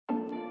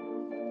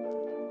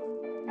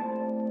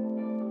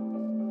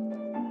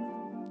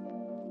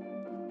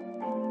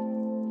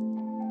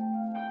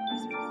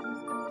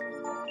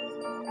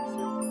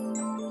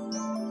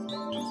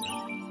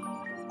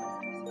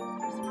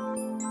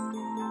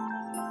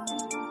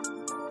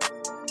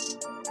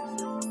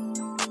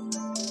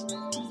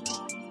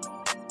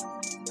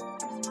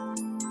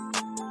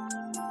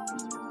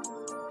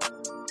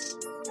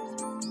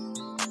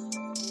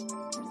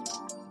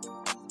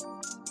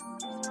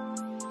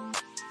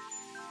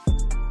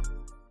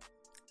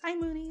Hi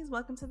Moonies,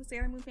 welcome to the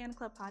Sailor Moon Fan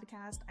Club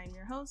podcast. I'm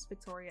your host,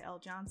 Victoria L.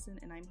 Johnson,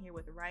 and I'm here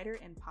with writer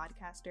and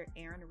podcaster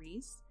Aaron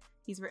Reese.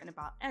 He's written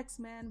about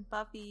X-Men,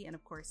 Buffy, and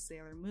of course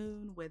Sailor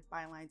Moon with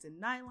bylines in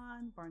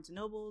Nylon, Barnes &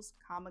 Nobles,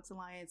 Comics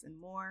Alliance,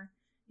 and more.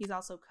 He's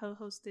also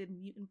co-hosted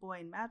Mutant Boy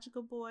and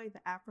Magical Boy,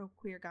 the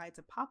Afro-Queer Guide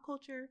to Pop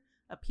Culture,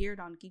 appeared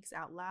on Geeks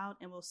Out Loud,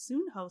 and will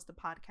soon host the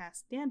podcast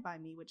Stand By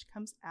Me, which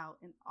comes out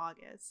in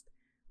August.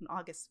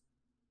 I'll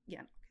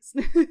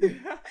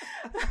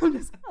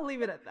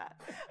leave it at that.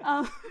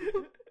 I'm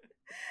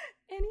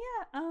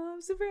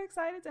super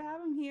excited to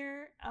have him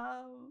here.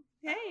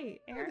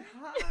 Hey, Aaron.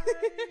 Hi.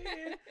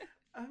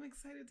 I'm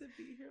excited to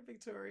be here,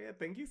 Victoria.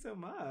 Thank you so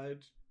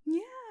much.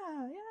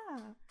 Yeah. I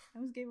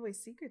almost gave away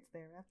secrets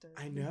there after.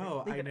 I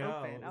know.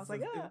 Open. I was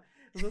like, oh.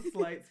 It was a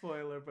slight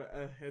spoiler,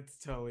 but it's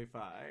totally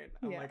fine.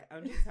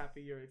 I'm just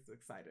happy you're as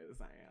excited as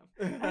I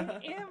am.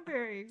 I am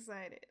very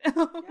excited.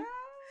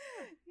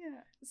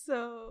 Yeah.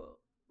 So,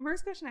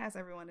 first question I ask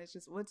everyone is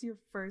just, what's your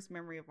first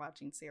memory of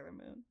watching Sailor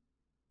Moon?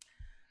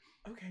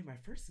 Okay, my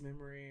first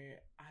memory,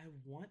 I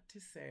want to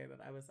say that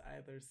I was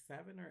either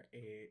 7 or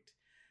 8.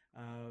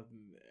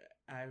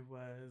 I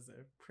was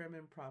a prim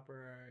and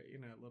proper,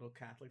 little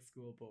Catholic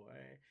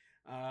schoolboy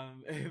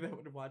that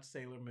would watch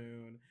Sailor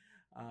Moon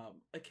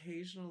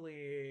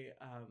occasionally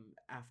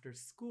after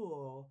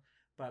school,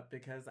 but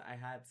because I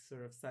had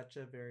sort of such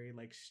a very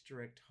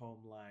strict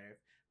home life,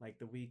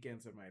 the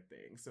weekends are my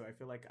thing. So I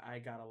feel like I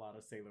got a lot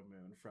of Sailor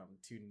Moon from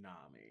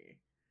Toonami.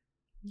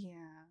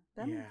 Yeah,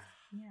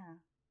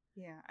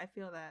 I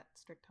feel that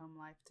strict home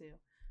life too.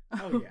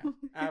 Oh yeah,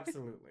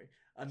 absolutely.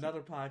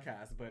 Another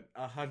podcast, but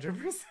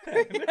 100%.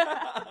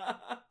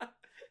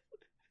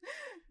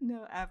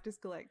 No after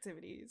school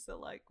activities.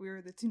 So we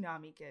were the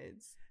Toonami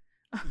kids.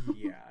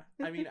 Yeah,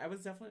 I mean, I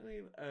was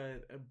definitely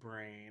a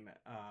brain.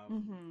 I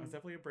was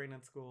definitely a brain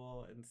in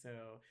school, and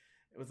so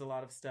it was a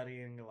lot of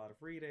studying, a lot of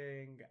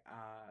reading,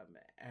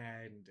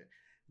 and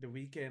the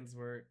weekends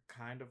were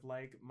kind of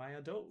like my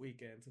adult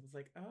weekends. It was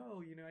like,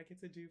 oh, I get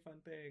to do fun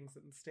things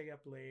and stay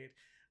up late.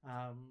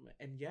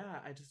 And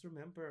yeah, I just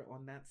remember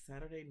on that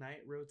Saturday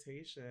night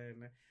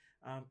rotation,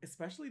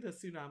 especially the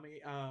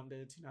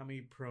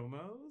Toonami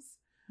promos.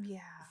 Yeah.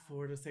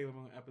 For the Sailor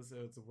Moon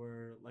episodes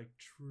were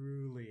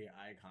truly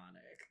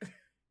iconic.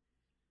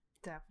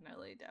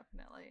 Definitely.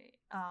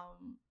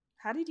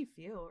 How did you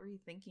feel? What were you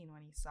thinking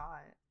when you saw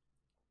it?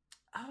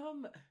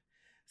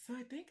 So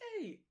I think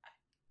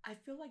I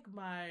feel like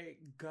my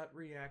gut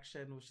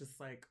reaction was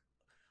just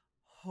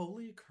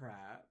holy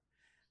crap.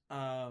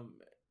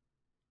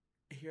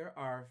 Here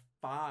are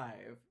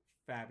 5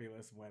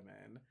 fabulous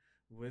women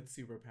with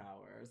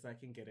superpowers I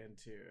can get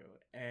into.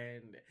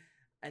 And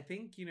I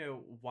think,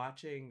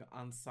 watching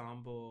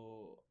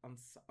ensemble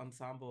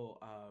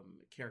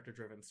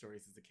character-driven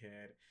stories as a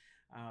kid,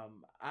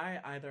 I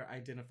either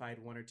identified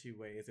one or two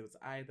ways. It was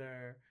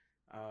either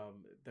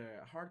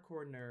the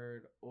hardcore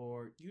nerd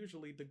or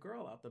usually the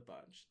girl out the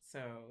bunch.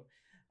 So,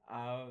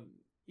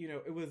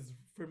 it was,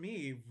 for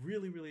me,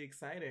 really, really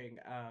exciting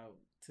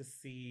to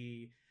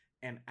see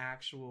an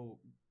actual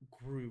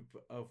group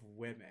of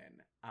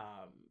women.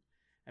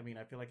 I mean,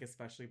 I feel like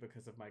especially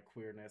because of my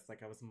queerness,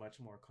 I was much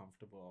more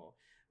comfortable.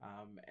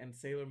 And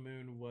Sailor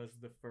Moon was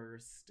the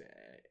first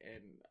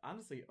and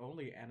honestly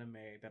only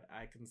anime that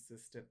I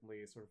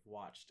consistently sort of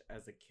watched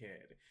as a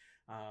kid.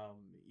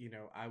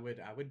 I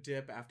would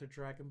dip after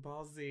Dragon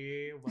Ball Z.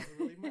 It wasn't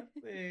really my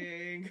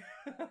thing.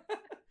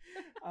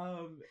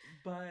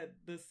 But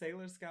the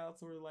Sailor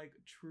Scouts were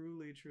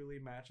truly, truly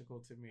magical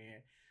to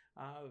me.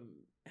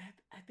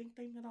 I think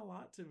they meant a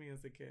lot to me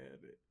as a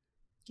kid.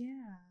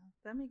 Yeah,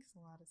 that makes a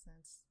lot of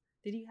sense.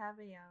 Did you have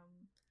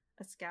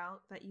a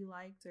scout that you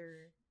liked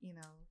or, you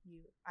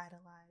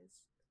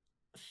idolized?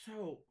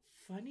 So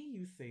funny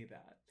you say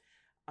that.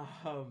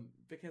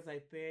 Because I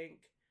think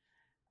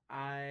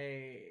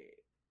I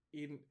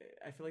feel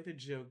like the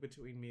joke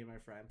between me and my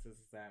friends is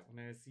that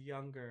when I was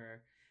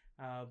younger,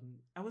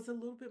 I was a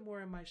little bit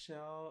more in my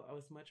shell. I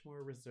was much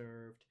more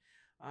reserved.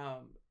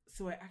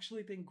 So I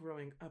actually think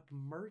growing up,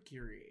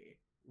 Mercury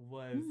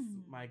was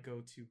my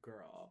go-to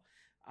girl.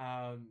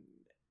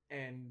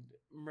 And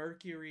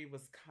Mercury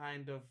was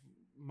kind of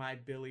my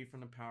Billy from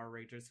the Power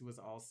Rangers, who was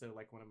also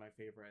one of my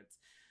favorites.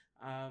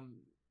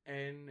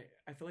 And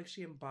I feel like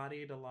she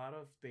embodied a lot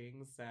of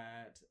things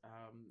that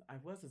I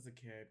was as a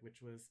kid,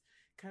 which was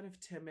kind of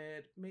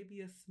timid,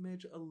 maybe a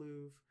smidge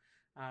aloof,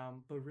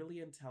 but really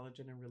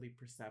intelligent and really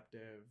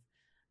perceptive.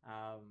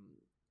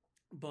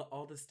 But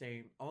all the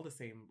same,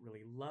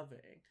 really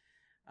loving.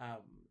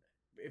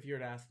 If you were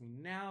to ask me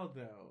now,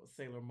 though,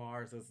 Sailor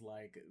Mars is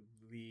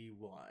the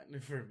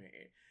one for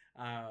me.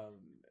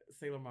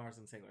 Sailor Mars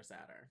and Sailor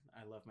Saturn.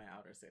 I love my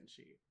outer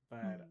senshi.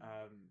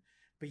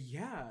 But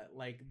yeah,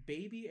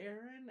 baby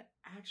Aaron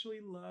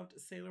actually loved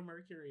Sailor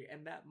Mercury,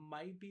 and that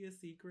might be a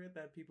secret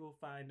that people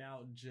find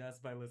out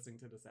just by listening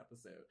to this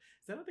episode.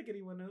 So I don't think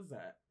anyone knows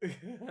that.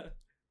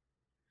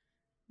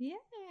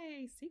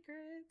 Yay,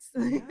 secrets.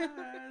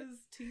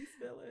 Yes, Tea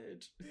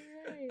Village.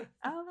 Right.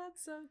 Oh,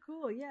 that's so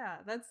cool.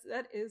 Yeah,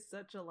 that is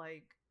such a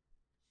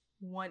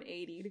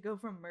 180 to go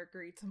from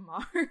Mercury to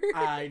Mars.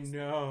 I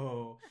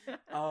know.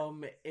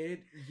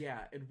 It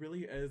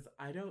really is.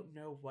 I don't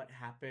know what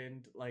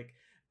happened. Like,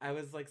 I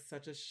was like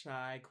such a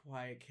shy,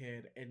 quiet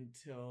kid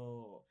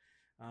until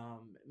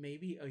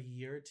maybe a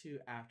year or two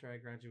after I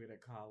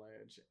graduated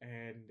college.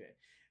 And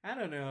I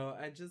don't know,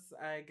 I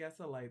guess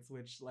a light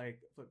switch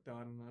like flipped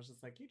on, and I was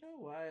just like, you know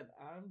what?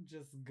 I'm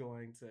just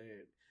going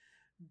to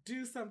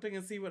do something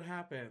and see what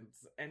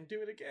happens, and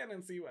do it again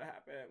and see what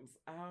happens.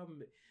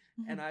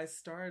 And I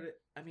started,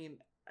 I mean,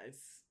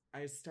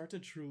 I start to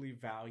truly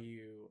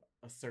value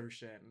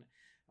assertion,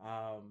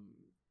 um,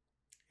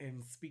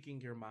 and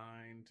speaking your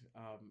mind,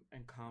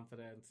 and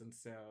confidence. And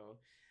so,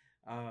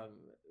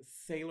 um,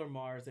 Sailor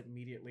Mars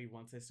immediately,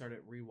 once I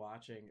started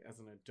rewatching as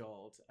an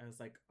adult, I was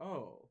like,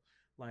 oh,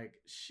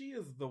 like she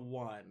is the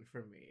one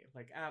for me.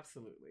 Like,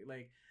 absolutely.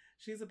 Like,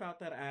 she's about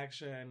that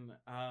action.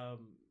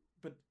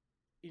 But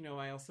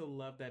I also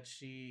love that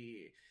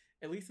she,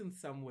 at least in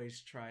some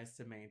ways, tries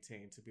to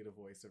maintain to be the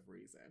voice of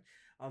reason.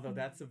 Although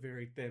that's a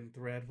very thin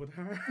thread with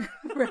her.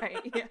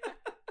 Right. Yeah.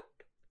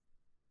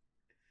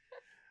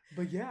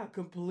 But yeah,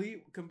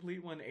 complete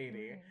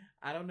 180. Right.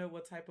 I don't know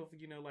what type of,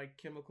 like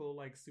chemical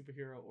like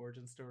superhero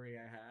origin story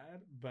I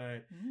had,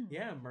 but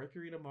yeah,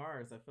 Mercury to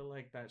Mars. I feel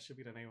like that should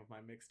be the name of my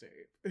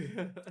mixtape.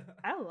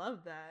 I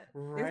love that.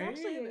 Right? There's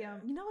actually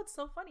it's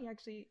so funny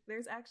actually.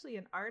 There's actually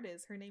an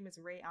artist. Her name is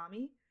Ray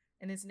Ami,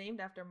 and it's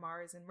named after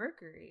Mars and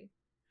Mercury.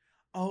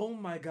 Oh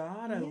my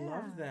God, I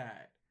love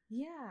that.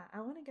 Yeah, I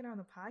want to get her on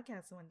the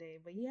podcast one day,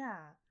 but yeah.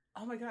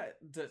 Oh my God.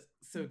 Does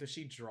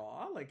she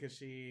draw? Like, is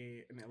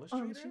she an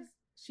illustrator?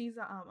 She's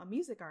a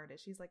music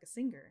artist. She's like a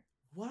singer.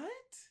 What?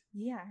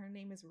 Yeah, her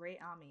name is Ray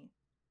Ami.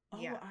 Oh,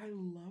 yeah. I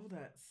love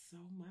that so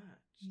much.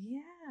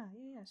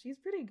 Yeah. She's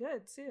pretty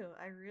good too.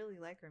 I really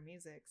like her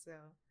music. So.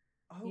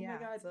 Oh my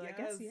God! So yes,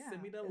 I guess,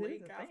 send me the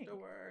link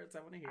afterwards. I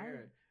want to hear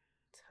it.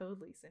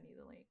 Totally send you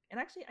the link. And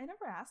actually, I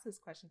never asked this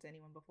question to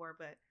anyone before,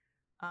 but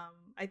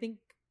I think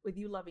with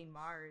you loving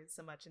Mars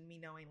so much and me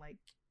knowing like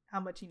how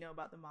much you know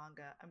about the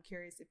manga, I'm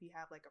curious if you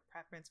have like a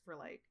preference for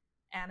like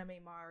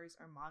anime Mars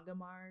or manga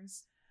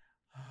Mars.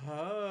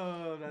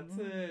 Oh, that's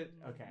it.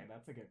 Okay,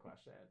 that's a good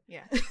question.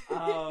 Yeah.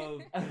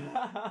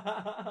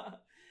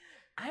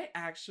 I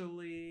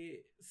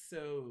actually,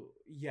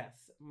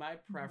 yes, my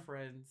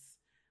preference,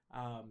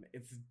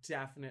 it's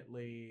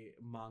definitely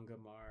manga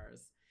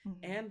Mars,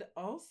 and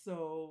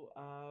also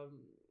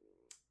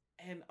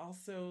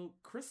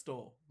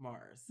Crystal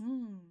Mars.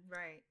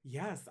 Right.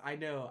 Yes, I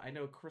know.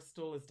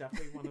 Crystal is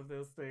definitely one of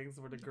those things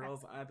where the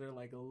girls either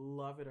like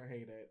love it or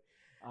hate it.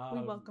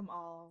 We welcome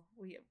all.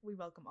 We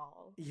welcome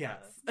all.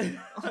 Yes,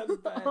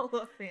 all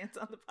the fans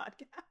on the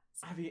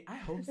podcast. I mean, I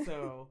hope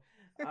so.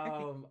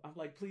 I'm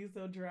like, please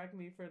don't drag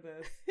me for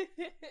this.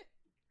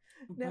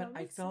 But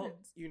I felt,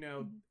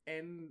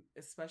 and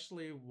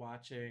especially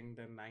watching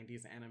the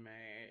 90s anime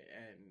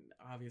and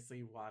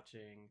obviously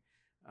watching,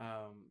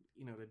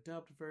 the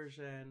dubbed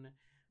version,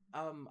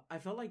 I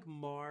felt like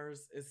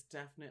Mars is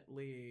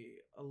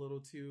definitely a little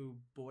too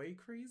boy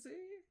crazy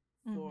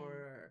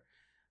for,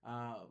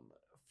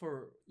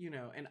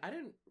 and I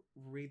didn't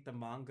read the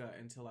manga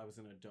until I was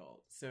an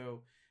adult.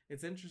 So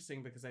it's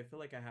interesting because I feel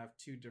like I have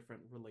two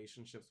different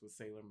relationships with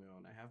Sailor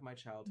Moon. I have my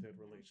childhood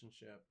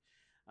relationship.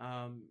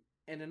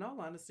 And in all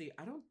honesty,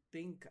 I don't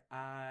think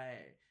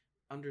I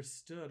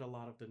understood a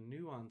lot of the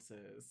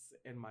nuances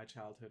in my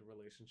childhood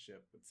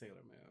relationship with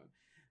Sailor Moon.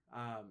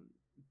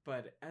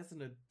 But as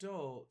an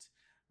adult,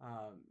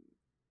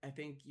 I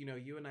think,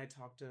 you and I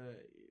talked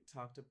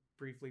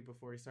briefly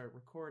before we started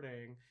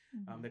recording,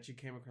 that you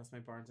came across my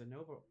Barnes &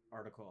 Noble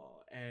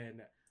article.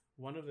 And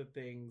one of the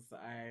things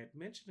I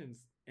mentioned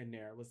in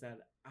there was that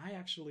I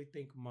actually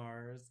think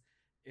Mars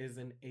is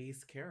an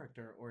ace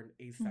character or an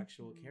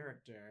asexual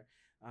character.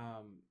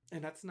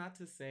 And that's not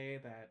to say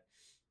that,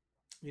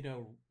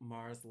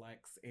 Mars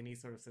lacks any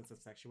sort of sense of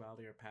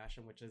sexuality or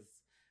passion, which is,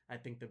 I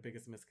think, the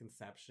biggest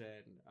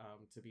misconception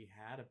to be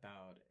had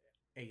about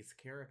ace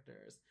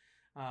characters.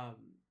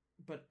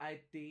 But I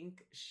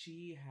think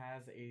she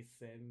has a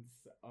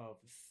sense of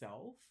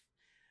self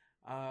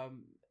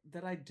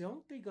that I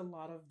don't think a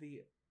lot of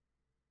the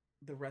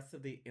rest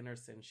of the inner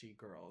senshi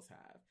girls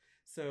have.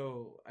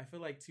 So I feel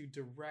like, to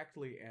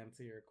directly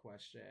answer your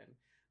question,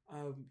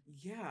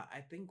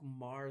 I think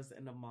Mars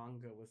in the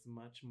manga was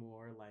much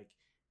more like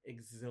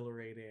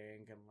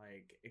exhilarating and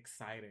like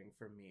exciting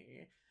for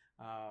me.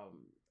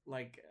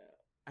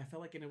 I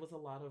felt like, and it was a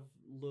lot of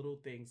little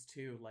things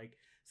too, like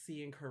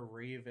seeing her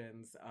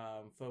ravens,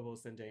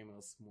 Phobos and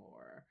Deimos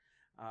more.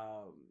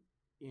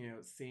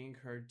 Seeing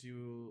her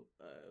do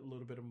a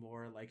little bit of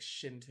more like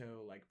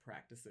Shinto like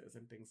practices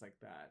and things like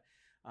that.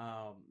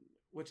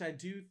 Which I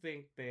do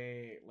think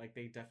they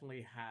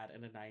definitely had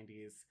in the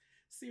 90s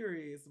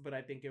series, but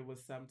I think it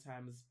was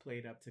sometimes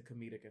played up to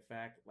comedic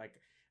effect.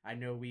 Like, I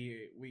know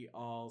we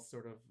all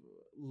sort of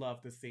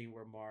love the scene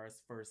where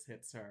Mars first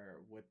hits her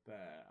with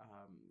the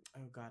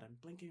oh god, I'm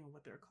blanking on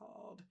what they're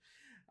called.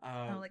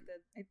 Oh, like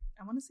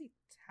I want to say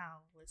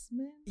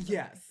talisman.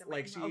 Yes,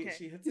 like okay.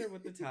 she hits her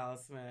with the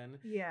talisman.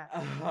 Yeah.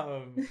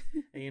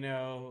 You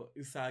know,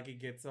 Usagi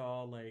gets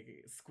all like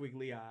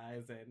squiggly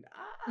eyes and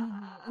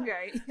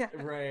Right. Yeah.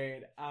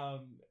 right.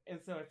 And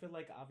so I feel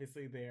like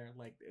obviously there,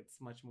 like it's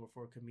much more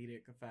for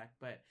comedic effect,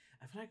 but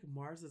I feel like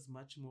Mars is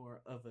much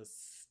more of a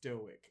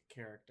stoic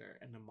character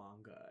in the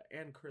manga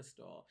and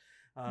Crystal.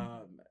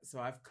 So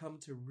I've come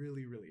to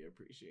really, really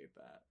appreciate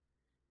that.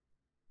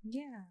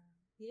 Yeah.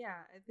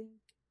 Yeah. I think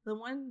the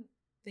one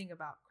thing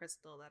about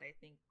Crystal that I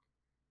think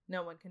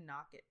no one can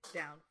knock it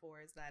down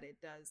for is that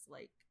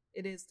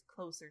it is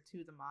closer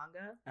to the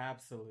manga.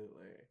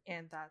 Absolutely.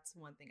 And that's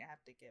one thing I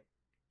have to give.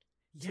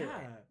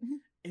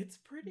 It's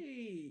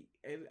pretty.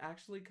 It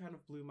actually kind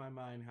of blew my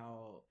mind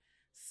how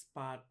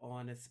spot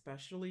on,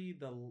 especially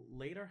the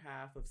later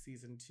half of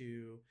season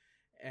 2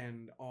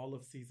 and all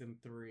of season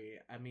 3.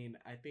 I mean,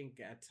 I think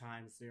at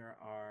times there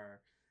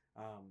are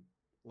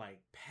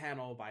like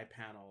panel by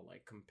panel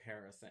like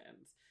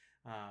comparisons.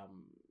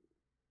 Um,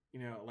 you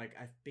know, like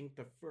I think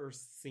the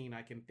first scene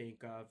I can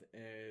think of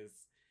is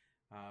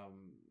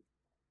um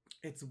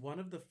it's one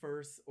of the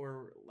first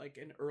or like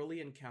an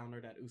early encounter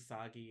that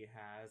Usagi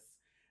has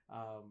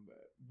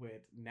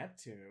with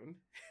Neptune.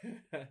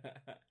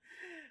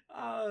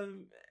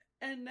 um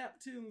and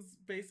Neptune's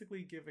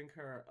basically giving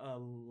her a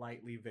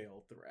lightly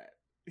veiled threat.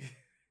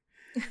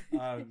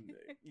 um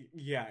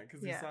yeah,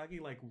 because Usagi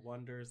like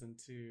wanders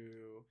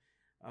into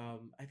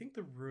I think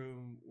the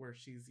room where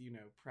she's, you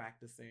know,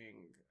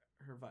 practicing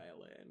her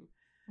violin.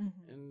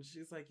 And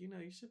she's like, you know,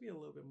 you should be a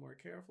little bit more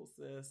careful,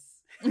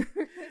 sis.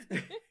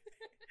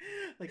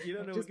 Like, you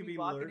don't know what could be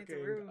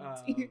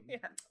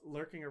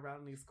lurking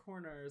around these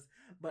corners.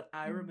 But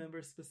I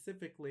remember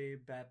specifically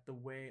that the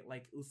way,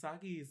 like,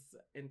 Usagi's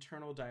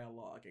internal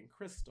dialogue in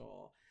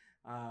Crystal,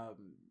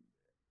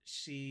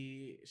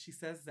 she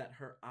says that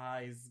her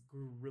eyes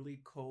grew really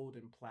cold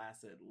and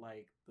placid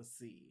like the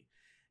sea.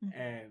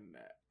 And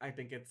I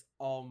think it's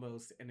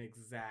almost an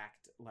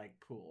exact like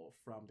pull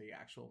from the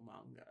actual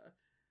manga.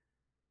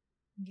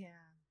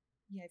 Yeah,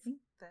 I think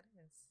that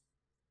is.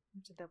 I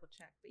have to double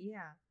check, but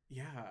yeah,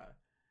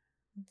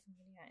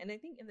 and I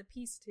think in the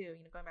piece too,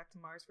 you know, going back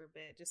to Mars for a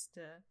bit, just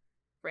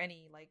for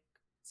any like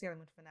Sailor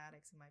Moon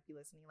fanatics who might be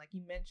listening, like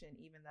you mentioned,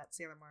 even that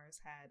Sailor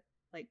Mars had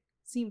like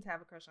seemed to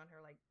have a crush on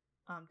her like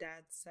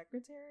dad's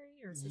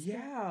secretary or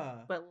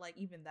sister. But like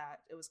even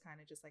that, it was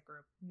kind of just like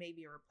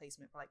maybe a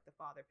replacement for like the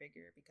father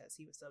figure because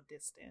he was so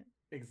distant.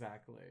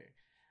 Exactly.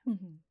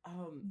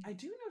 I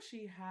do know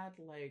she had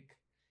like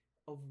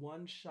a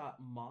one-shot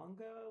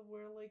manga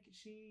where like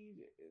she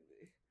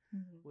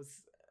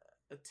was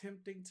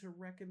attempting to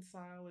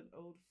reconcile an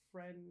old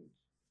friend,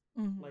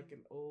 like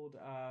an old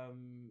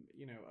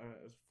you know,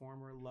 a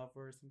former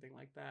lover or something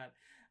like that.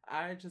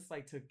 I just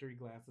like took 3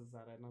 glances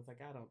at it and I was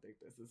like, I don't think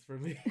this is for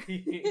me.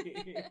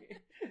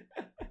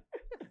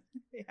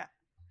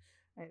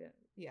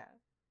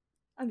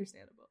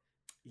 Understandable.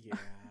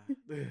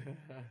 But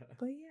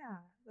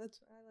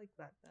I like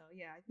that though.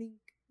 Yeah, I think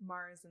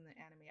Mars in the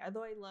anime,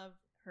 although I love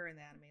her in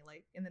the anime,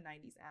 like in the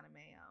 90s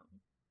anime,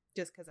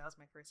 just because that was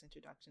my first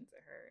introduction to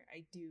her,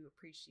 I do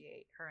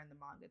appreciate her in the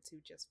manga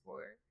too, just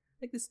for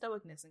like the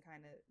stoicness and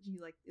kind of she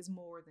like is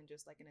more than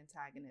just like an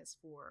antagonist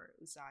for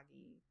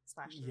Usagi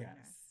 / Luna.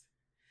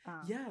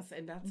 Yes,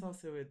 and that's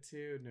also it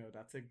too. No,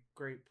 that's a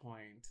great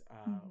point.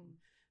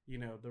 You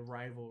know, the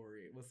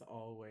rivalry was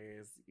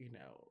always, you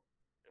know,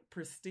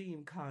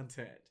 pristine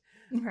content.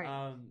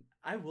 Right.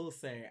 I will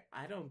say,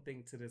 I don't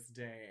think to this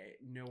day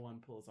no one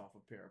pulls off a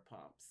pair of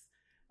pumps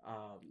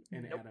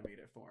in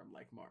animated form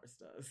like Mars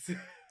does.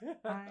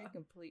 I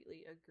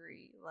completely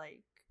agree.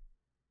 Like,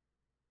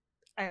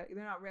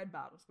 they're not red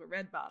bottoms, but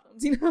red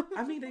bottoms, you know?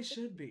 I mean, they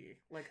should be.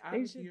 Like,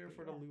 I'm here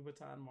for the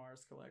Louboutin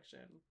Mars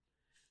collection.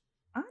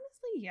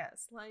 Honestly,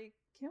 yes. Like,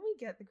 can we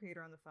get the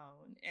creator on the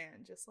phone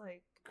and just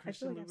like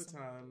Christian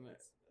Louboutin,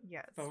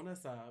 phone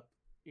us up,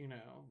 you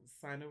know,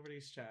 sign over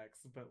these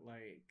checks, but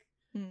like,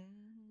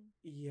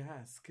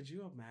 yes, could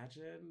you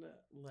imagine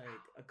like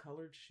a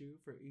colored shoe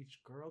for each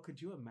girl? Could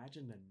you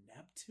imagine the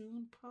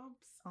Neptune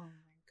pumps? Oh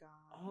my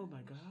god. Oh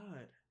my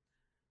god.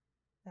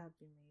 That'd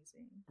be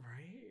amazing.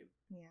 Right?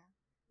 Yeah.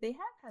 They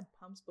had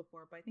pumps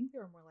before, but I think they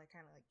were more like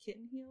kind of like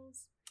kitten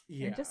heels.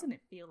 Yeah. And it just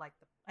didn't feel like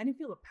I didn't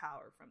feel the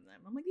power from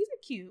them. I'm like, these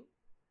are cute.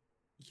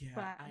 Yeah,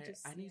 but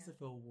I need to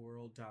feel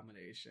world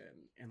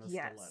domination in a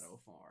stiletto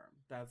form.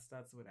 That's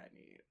what I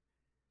need.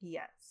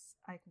 Yes,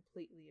 I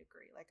completely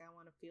agree. Like, I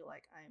want to feel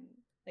like I'm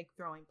like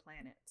throwing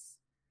planets.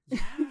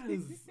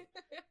 Yes.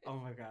 Oh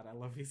my god, I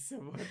love you so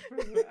much for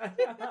that.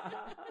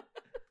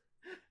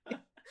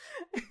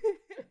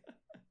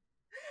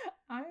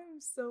 I'm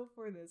so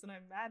for this, and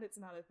I'm mad it's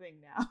not a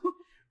thing now.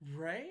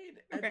 Right?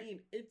 I mean,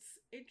 it's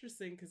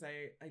interesting because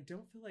I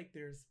don't feel like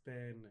there's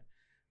been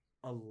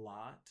a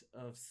lot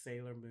of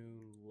Sailor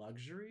Moon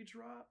luxury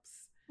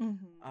drops.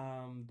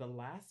 The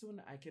last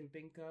one I can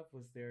think of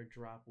was their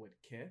drop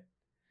with Kith.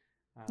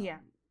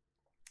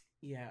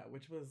 Yeah,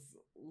 which was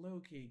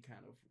low-key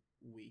kind of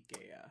weak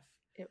AF.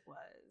 It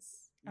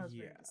was. I was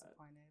very Yeah.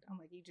 disappointed. I'm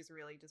like, you just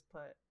really just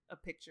put a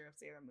picture of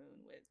Sailor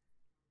Moon with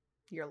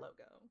your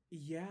logo.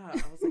 Yeah,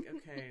 I was like,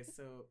 okay,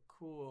 so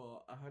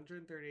cool.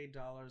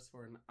 $138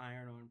 for an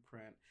iron-on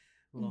print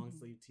long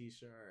sleeve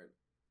T-shirt.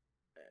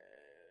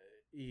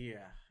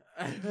 Yeah.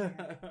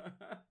 Yeah.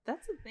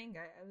 That's the thing.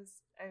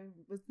 I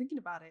was thinking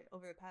about it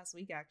over the past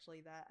week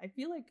actually, that I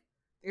feel like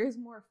there's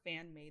more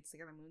fan made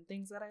Sailor Moon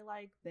things that I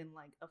like than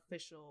like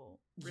official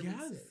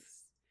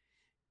releases.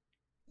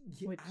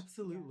 Yeah,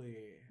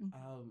 absolutely.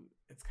 Yeah.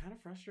 It's kind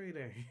of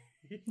frustrating.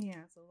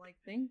 Yeah, so like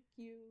thank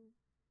you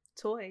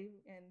Toy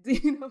and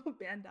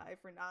Bandai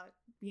for not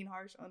being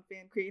harsh on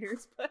fan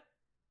creators, but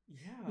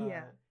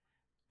yeah.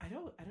 I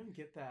don't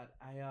get that.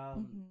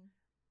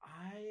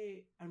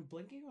 I'm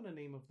blanking on the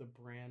name of the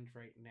brand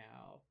right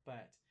now,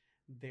 but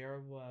there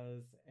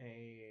was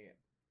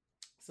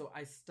so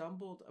I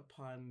stumbled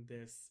upon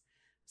this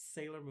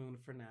Sailor Moon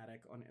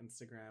fanatic on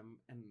Instagram,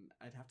 and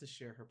I'd have to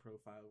share her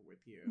profile with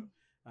you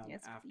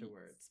Yes,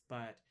 afterwards. please.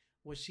 But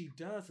what she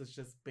does is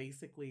just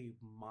basically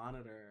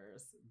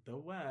monitors the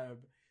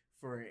web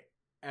for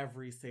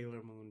every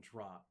Sailor Moon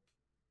drop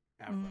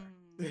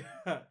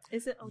ever.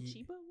 Is it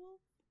Ochiba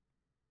Wolf?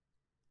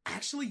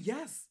 Actually,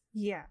 yes.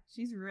 Yeah,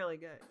 she's really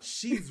good.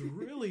 She's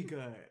really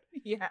good.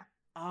 Yeah.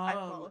 I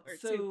follow her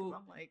too.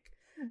 I'm like,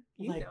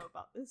 you know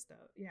about this stuff.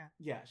 Yeah.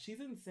 Yeah, she's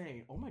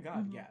insane. Oh my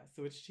god, yeah.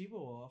 So it's Chiba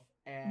Wolf,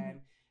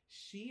 and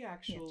she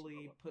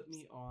actually put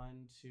me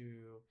on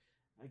to,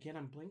 again,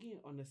 I'm blanking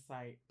on the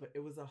site, but it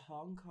was a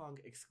Hong Kong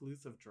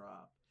exclusive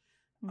drop.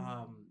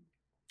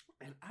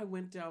 And I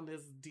went down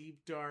this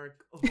deep,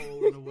 dark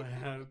hole in the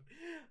web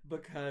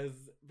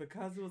because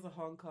it was a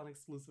Hong Kong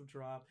exclusive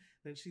drop.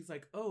 Then she's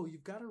like, oh,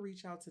 you've got to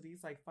reach out to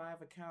these like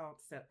 5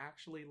 accounts that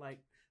actually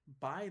like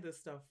buy this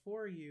stuff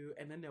for you,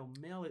 and then they'll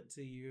mail it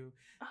to you.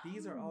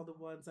 These are all the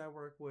ones I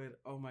work with.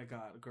 Oh my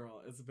god,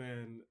 girl, it's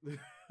been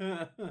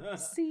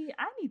See,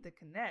 I need to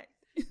connect.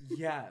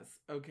 Yes.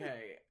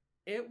 Okay.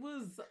 It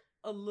was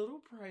a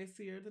little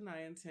pricier than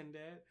I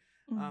intended.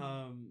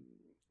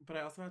 But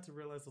I also had to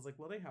realize, I was like,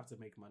 well, they have to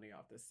make money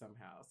off this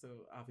somehow.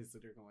 So obviously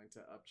they're going to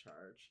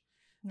upcharge,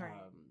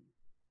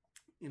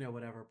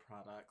 whatever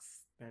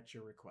products that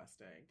you're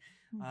requesting.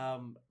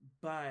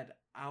 But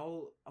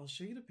I'll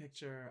show you the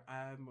picture.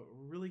 I'm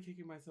really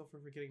kicking myself for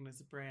forgetting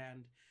this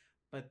brand,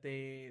 but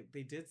they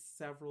did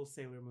several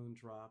Sailor Moon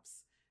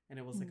drops, and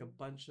it was like a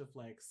bunch of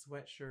like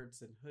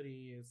sweatshirts and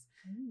hoodies.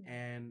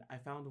 And I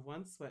found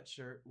one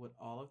sweatshirt with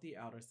all of the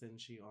outer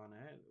Senshi on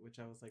it, which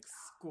I was like,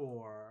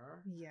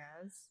 score.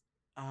 Yes.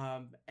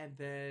 And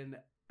then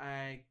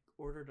I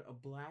ordered a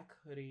black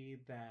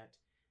hoodie that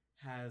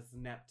has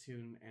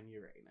Neptune and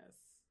Uranus.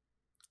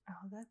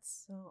 Oh,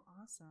 that's so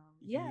awesome.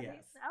 Yeah,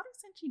 yes. The outer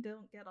Senshi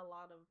don't get a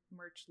lot of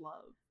merch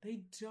love.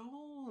 They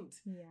don't.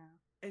 Yeah.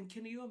 And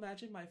can you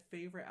imagine, my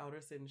favorite outer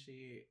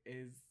Senshi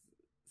is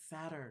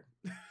Saturn.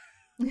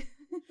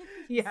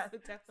 Yeah,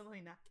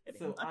 definitely not getting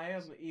So much. I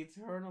am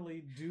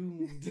eternally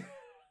doomed.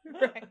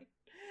 Right.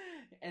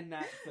 In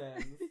that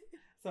sense.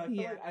 So I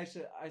feel like I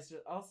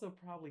should also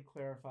probably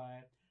clarify,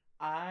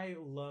 I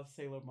love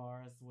Sailor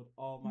Mars with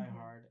all my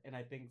heart, and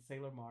I think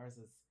Sailor Mars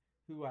is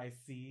who I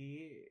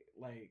see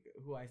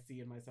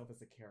in myself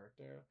as a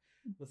character.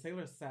 But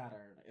Sailor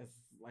Saturn is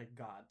like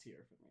God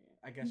tier for me.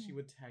 I guess she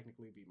would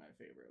technically be my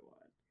favorite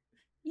one.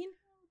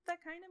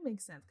 That kind of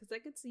makes sense, because I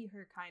could see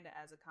her kind of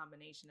as a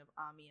combination of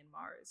Ami and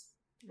Mars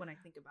when I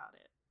think about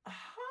it.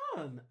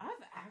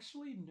 I've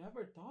actually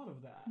never thought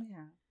of that.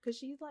 Yeah, because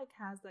she like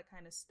has that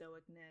kind of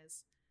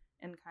stoicness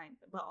and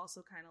but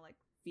also kind of like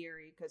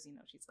fury, because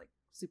she's like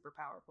super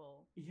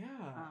powerful.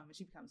 Yeah. And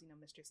she becomes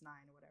Mistress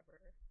Nine or whatever.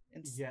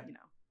 And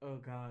Oh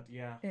god,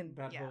 yeah. And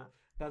that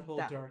whole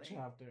dark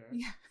chapter.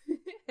 Yeah.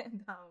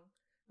 And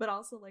but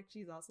also like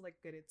she's also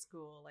like good at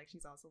school. Like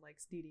she's also like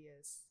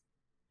studious.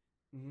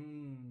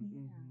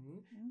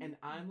 And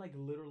I'm like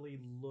literally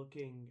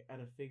looking at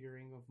a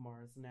figuring of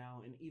Mars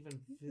now, and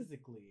even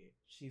physically,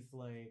 she's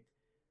like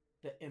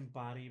the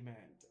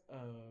embodiment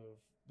of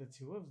the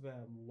two of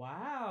them.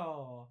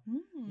 Wow.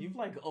 You've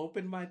like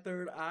opened my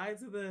third eye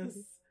to this.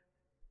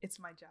 It's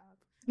my job.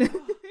 I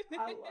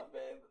love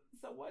it.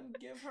 Someone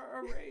give her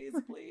a raise,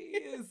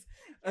 please.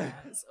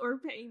 Yes, or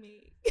pay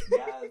me.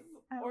 Yes,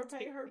 or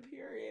pay her,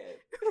 period.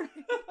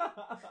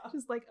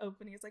 Just like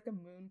opening, it's like a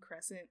moon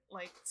crescent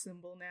like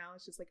symbol now.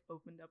 It's just like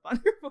opened up on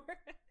her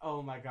forehead.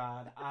 Oh my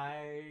god.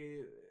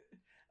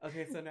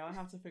 Okay, so now I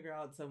have to figure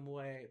out some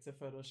way to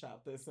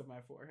Photoshop this in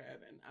my forehead,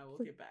 and I will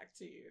get back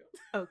to you.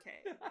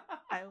 Okay.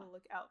 I will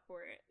look out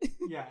for it.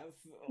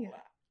 Yes. Yeah.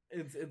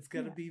 It's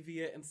gonna be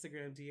via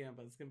Instagram DM,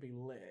 but it's gonna be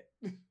lit.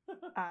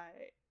 I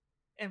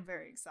am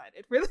very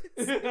excited for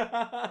this.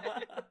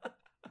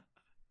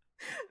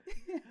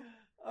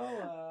 Oh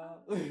wow.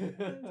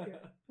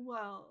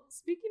 Well,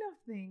 speaking of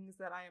things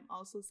that I am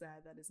also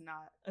sad that is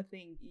not a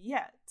thing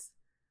yet,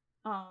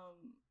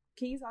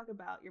 can you talk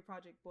about your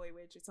project Boy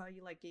Witch? I saw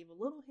you like gave a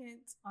little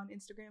hint on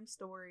Instagram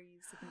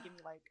stories. You can give me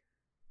like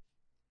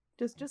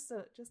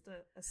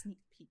a sneak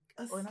peek.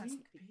 Or not a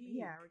sneak peek.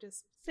 Yeah, or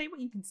just say what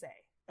you can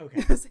say.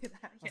 Okay. Say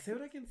that. I'll say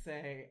what I can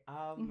say.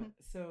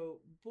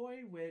 So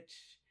Boy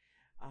Witch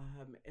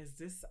is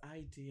this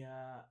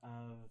idea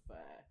of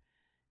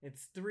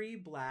it's 3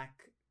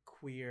 Black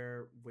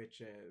queer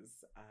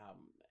witches,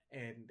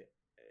 and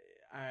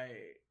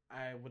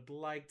I would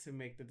like to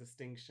make the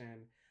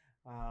distinction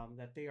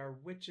that they are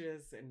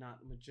witches and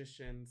not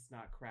magicians,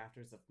 not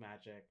crafters of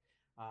magic,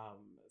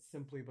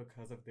 simply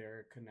because of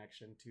their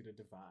connection to the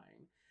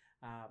divine.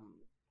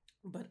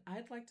 But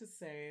I'd like to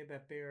say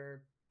that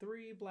they're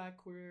 3 Black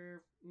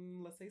queer,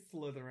 let's say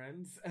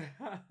Slytherins,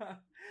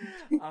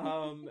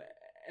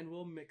 and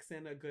we'll mix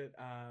in a good,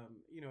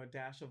 a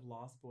dash of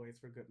Lost Boys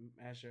for good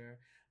measure.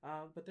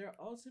 But they're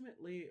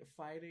ultimately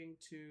fighting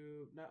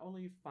to not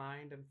only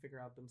find and figure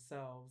out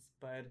themselves,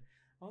 but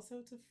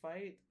also to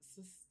fight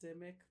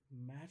systemic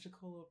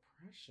magical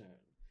oppression.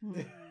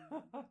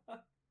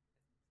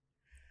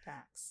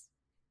 Facts.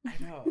 I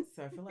know.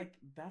 So I feel like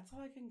that's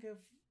all I can give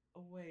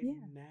away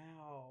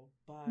now.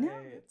 But no,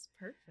 it's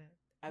perfect.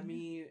 I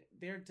mean,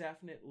 they're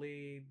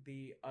definitely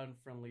the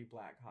unfriendly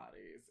Black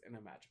hotties in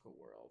a magical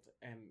world,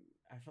 and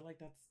I feel like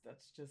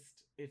that's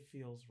just, it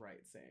feels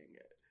right saying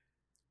it.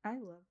 I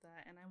love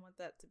that, and I want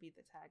that to be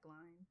the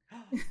tagline.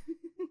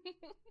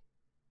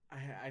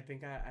 I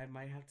think I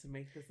might have to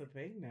make this a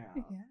thing now.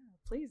 Yeah,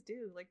 please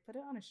do. Like, put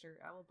it on a shirt.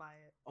 I will buy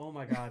it. Oh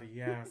my god,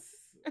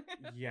 yes.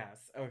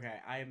 Yes.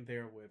 Okay, I am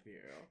there with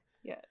you.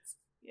 Yes.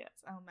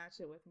 I'll match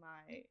it with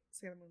my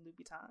Sailor Moon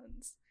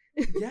Louboutins.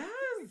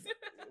 Yes!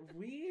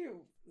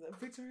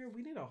 Victoria,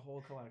 we need a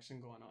whole collection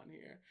going on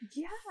here.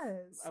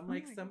 Yes. I'm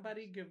like,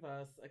 somebody give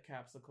us a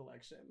capsule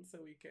collection so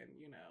we can,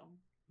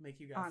 make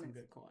you guys some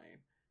good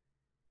coin.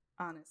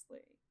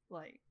 Honestly,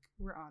 like,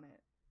 we're on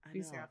it. I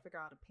We just know. gotta figure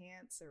out a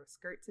pants or a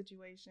skirt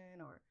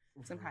situation or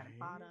some kind of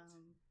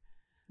bottom,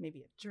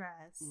 maybe a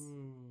dress.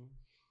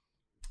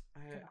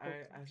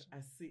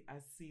 I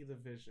see the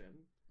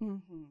vision.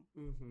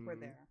 We're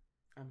there.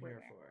 I'm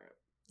here for it.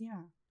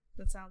 Yeah,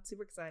 that sounds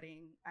super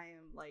exciting. I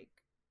am, like,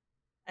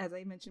 as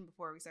I mentioned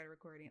before we started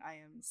recording, I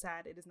am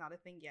sad it is not a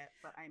thing yet,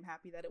 but I'm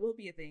happy that it will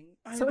be a thing.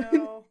 I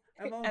know.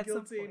 I'm all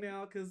guilty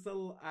now because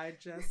I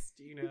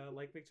just,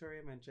 like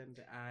Victoria mentioned,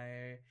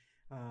 I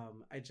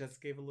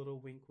just gave a little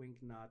wink,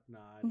 nod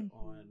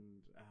on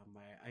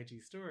my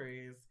IG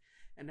stories,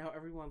 and now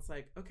everyone's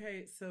like,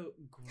 okay, so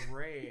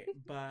great,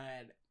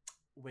 but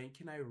when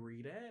can I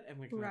read it and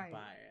when can I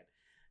buy it?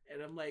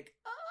 And I'm like,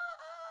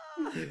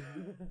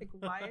 like,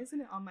 why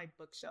isn't it on my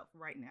bookshelf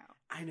right now?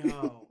 I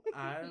know.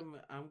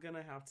 I'm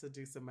gonna have to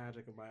do some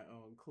magic of my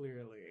own,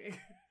 clearly.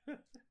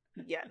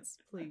 Yes,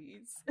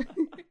 please.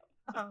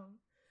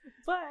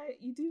 But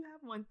you do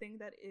have one thing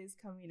that is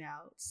coming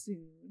out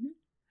soon.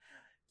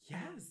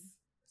 Yes.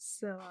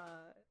 So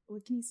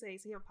what can you say?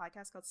 So you have a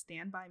podcast called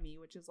Stand By Me,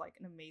 which is, like,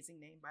 an amazing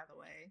name, by the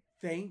way.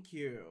 Thank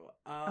you.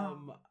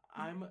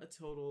 I'm a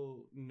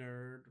total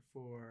nerd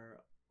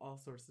for all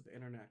sorts of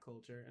internet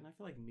culture, and I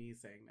feel like me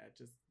saying that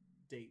just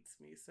dates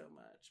me so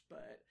much,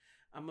 but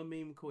I'm a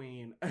meme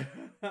queen.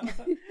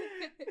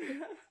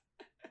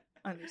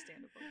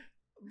 Understandable.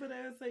 But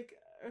I was like,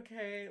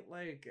 okay,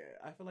 like,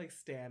 I feel like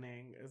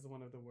standing is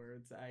one of the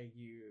words I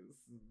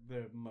use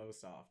the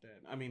most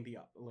often. I mean,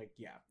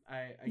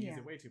 I use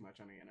it way too much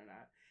on the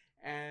internet.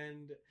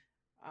 And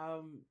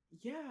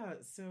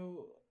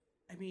so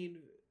I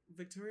mean,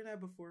 Victoria and I,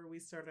 before we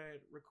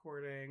started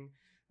recording,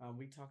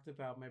 we talked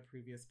about my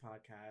previous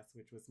podcast,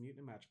 which was Mutant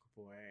and Magical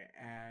Boy,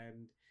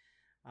 and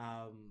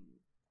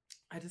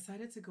I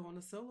decided to go on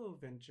a solo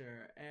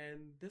venture.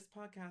 And this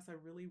podcast, I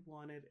really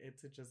wanted it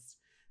to just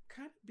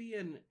kind of be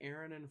an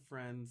Aaron and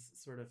Friends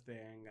sort of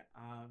thing.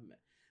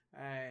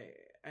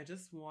 I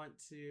just want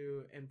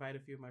to invite a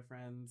few of my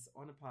friends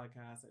on a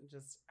podcast and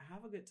just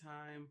have a good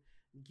time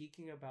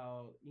geeking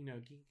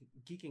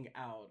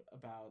out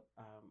about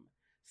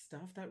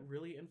stuff that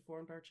really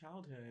informed our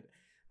childhood.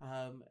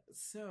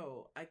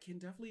 So I can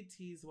definitely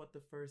tease what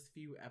the first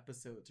few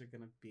episodes are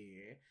going to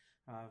be,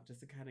 just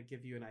to kind of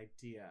give you an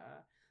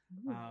idea.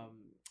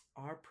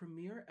 Our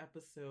premiere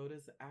episode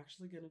is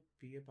actually going to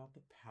be about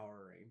the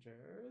Power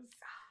Rangers.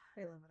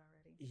 I love it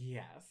already.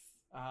 Yes.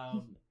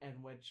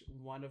 And which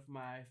one of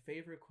my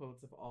favorite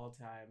quotes of all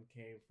time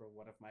came from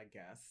one of my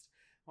guests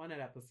on that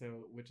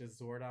episode, which is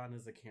Zordon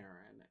is a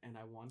Karen, and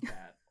I want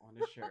that on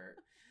a shirt.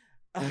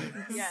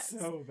 Yes.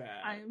 So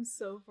bad. I am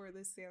so for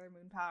this Sailor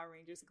Moon Power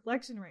Rangers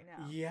collection right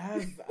now.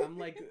 Yes. I'm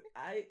like,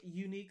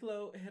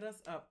 Uniqlo, hit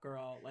us up,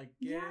 girl. Like,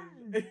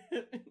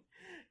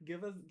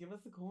 give us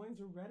the coins.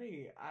 We're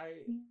ready.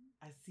 I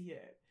see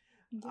it.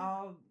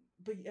 Yeah.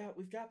 But yeah,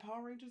 we've got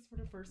Power Rangers for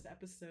the first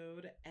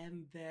episode,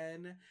 and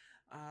then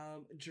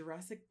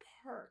Jurassic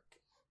Park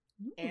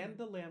and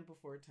The Land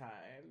Before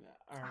Time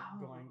are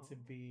going to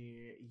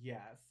be,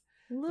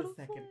 the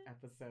second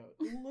episode.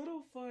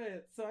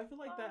 Littlefoot. So I feel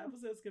like that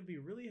episode's going to be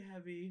really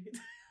heavy.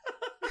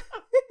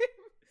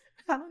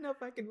 I don't know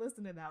if I can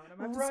listen to that one. I'm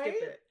gonna have to Right?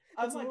 skip it.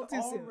 I'm It's a like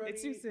little too soon. already.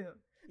 It's too soon.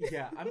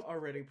 Yeah, I'm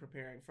already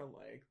preparing for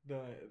like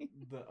the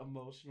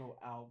emotional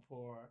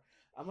outpour.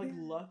 I'm like,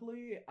 Yeah.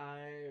 luckily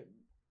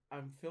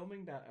I'm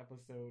filming that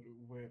episode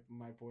with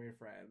my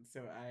boyfriend,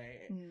 so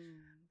Mm.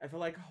 I feel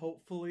like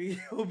hopefully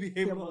he'll be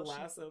The able to emotional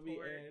lasso me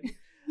support. in.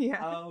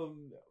 Yeah.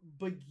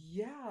 But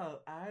yeah,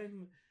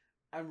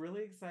 I'm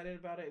really excited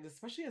about it, and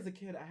especially as a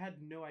kid, I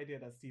had no idea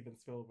that Steven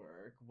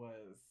Spielberg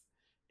was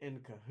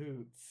in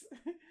cahoots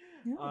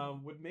No,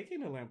 with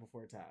making The Land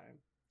Before Time.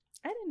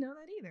 I didn't know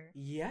that either.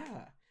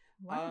 Yeah.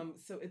 Wow.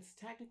 So it's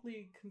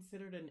technically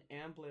considered an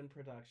Amblin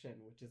production,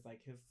 which is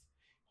like his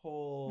Hmm.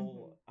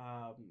 whole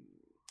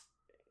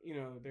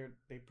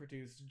they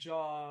produced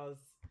Jaws,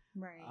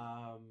 Right.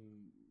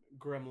 um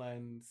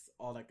Gremlins,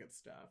 all that good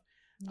stuff.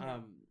 Yeah.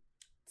 Um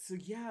so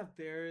yeah,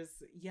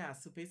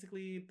 so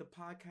basically the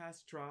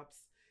podcast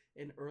drops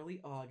in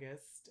early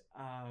August.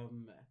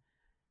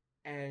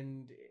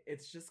 And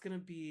it's just gonna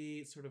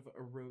be sort of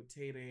a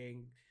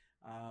rotating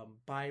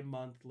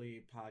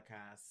bi-monthly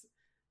podcast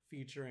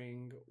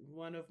featuring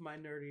one of my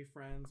nerdy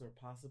friends or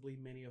possibly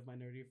many of my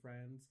nerdy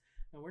friends,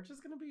 and we're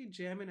just gonna be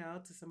jamming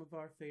out to some of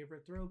our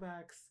favorite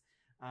throwbacks.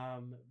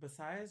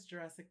 Besides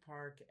Jurassic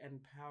Park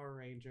and Power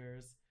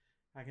Rangers,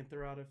 I can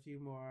throw out a few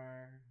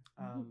more,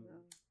 Ooh.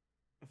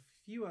 a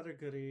few other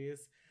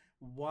goodies.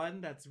 One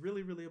that's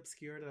really, really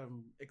obscure that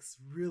I'm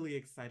really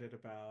excited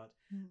about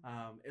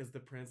Mm. is The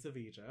Prince of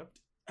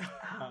Egypt.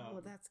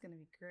 Oh, that's gonna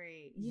be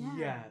great. Yeah.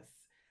 Yes,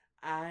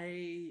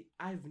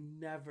 I've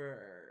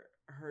never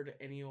heard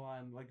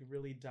anyone like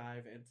really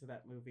dive into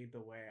that movie the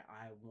way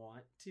I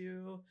want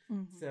to.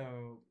 Hmm.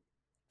 So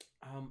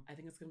I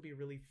think it's gonna be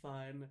really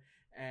fun,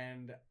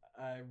 and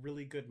a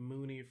really good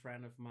Mooney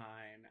friend of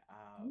mine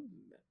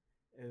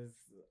is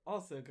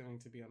also going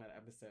to be on that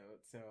episode.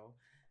 So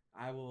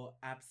I will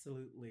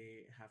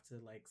absolutely have to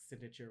like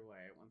send it your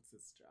way once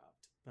it's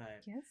dropped.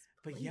 Yes,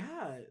 But please.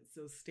 yeah,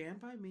 so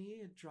stand by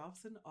me. It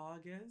drops in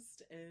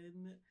August,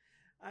 and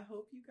I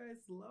hope you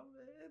guys love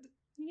it.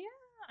 Yeah,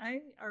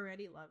 I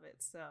already love it.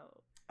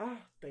 So, Oh, I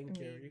thank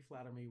you. mean, You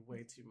flatter me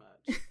way too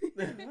much.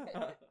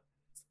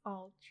 it's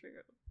all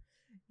true.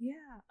 Yeah.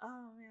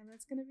 Oh man,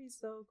 that's gonna be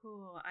so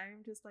cool.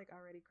 I'm just like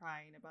already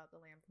crying about the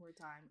Land Before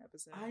Time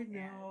episode. I And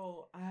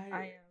know.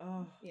 I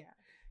am. Yeah.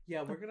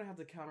 Yeah, The, we're gonna have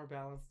to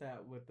counterbalance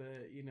that with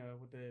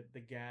the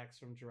gags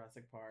from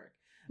Jurassic Park.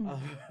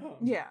 mhm.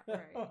 Yeah.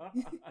 Right.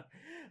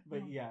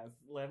 But Oh, yes,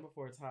 Land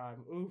Before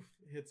Time, oof,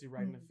 hits you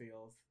right in the mhm.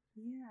 feels.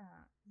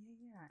 Yeah. Yeah.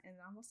 Yeah. And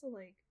I'm also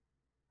like,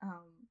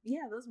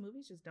 yeah, those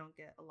movies just don't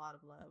get a lot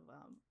of love.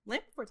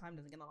 Land Before Time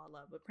doesn't get a lot of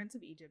love, but Prince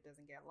of Egypt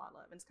doesn't get a lot of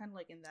love. And it's kind of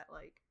like in that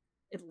like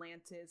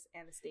Atlantis,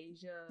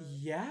 Anastasia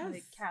Yes,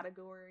 like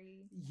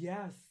category.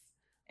 yes,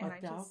 And I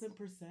just,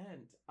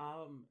 1,000%.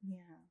 yeah.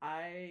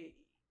 I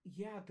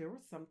yeah, there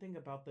was something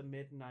about the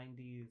mid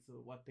 '90s,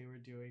 what they were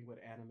doing with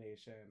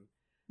animation,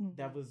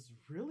 that Hmm. was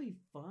really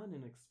fun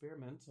and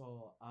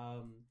experimental.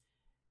 Um,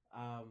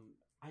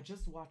 I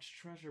just watched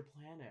Treasure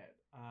Planet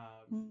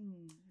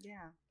Mm,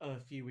 yeah. a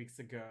few weeks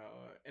ago,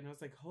 and I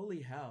was like,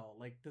 holy hell!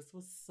 Like this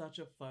was such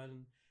a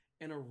fun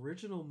and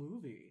original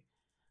movie,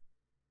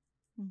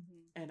 Hmm.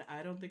 and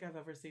I don't think I've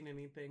ever seen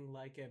anything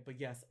like it. But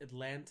yes,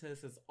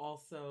 Atlantis is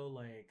also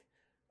like,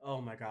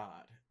 oh my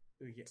god,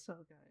 yeah, So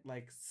good.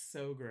 like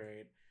so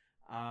great.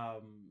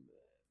 Um,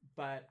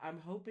 but I'm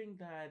hoping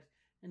that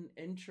an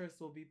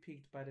interest will be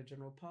piqued by the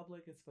general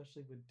public,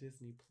 especially with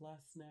Disney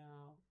Plus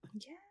now.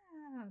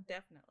 Yeah,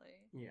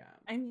 definitely. Yeah.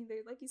 I mean,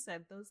 they're like you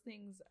said, those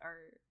things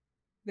are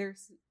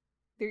there's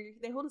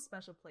they hold a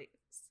special place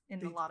in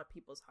a They, lot of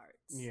people's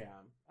hearts.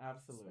 yeah, So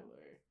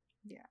absolutely.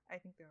 yeah, I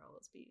think there'll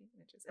always be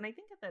an interest. And I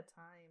think at that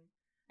time,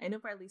 I know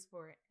for at least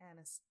for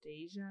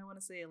Anastasia, I want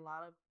to say a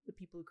lot of the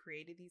people who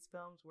created these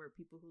films were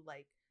people who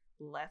like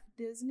left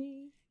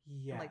Disney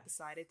and like Yes.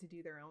 decided to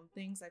do their own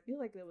things. I feel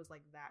like there was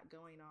like that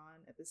going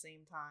on at the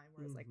same time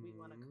where it's like we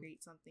want to Mm-hmm.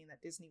 create something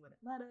that Disney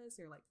wouldn't let us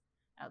or like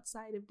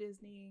outside of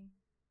Disney.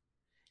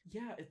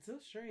 Yeah, it's so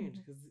strange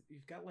Hmm. because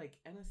you've got like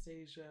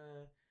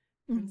Anastasia,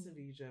 Prince of Hmm.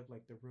 Egypt,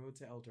 like The Road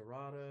to El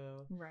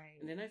Dorado. And Right.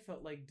 then I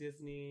felt like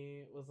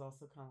Disney was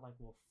also kind of like,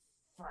 well,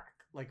 fuck.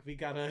 Like, we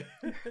gotta.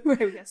 Right,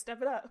 we gotta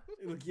step it up.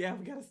 Yeah,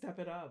 we gotta step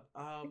it up.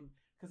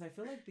 Because I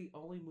feel like the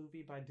only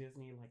movie by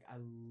Disney, like, I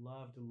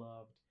loved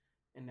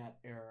in that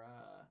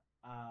era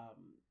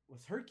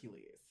was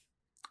Hercules.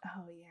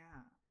 Oh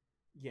yeah.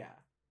 Yeah.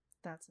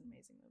 That's an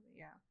amazing movie.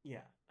 Yeah.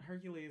 Yeah.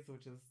 Hercules,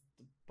 which is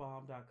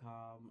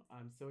bomb.com.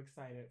 I'm so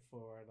excited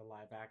for the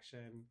live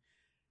action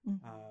Hmm.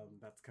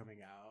 that's coming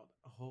out.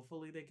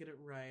 Hopefully they get it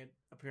right.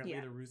 Apparently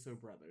Yeah. the Russo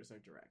brothers are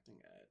directing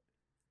it.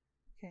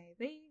 Okay.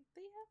 They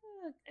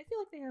have a I feel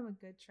like they have a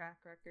good track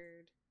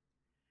record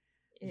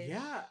ish.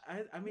 Yeah,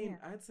 I mean,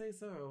 Yeah. I'd say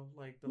so.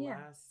 Like the Yeah.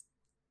 last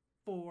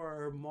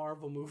four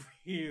Marvel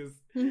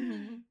movies,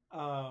 Hmm.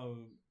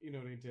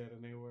 they did,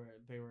 and they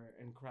were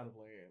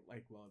incredibly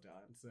like well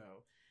done.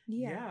 So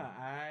Yeah.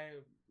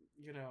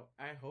 yeah,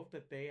 I hope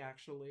that they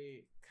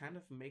actually kind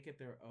of make it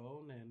their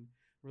own and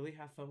really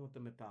have fun with the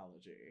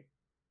mythology.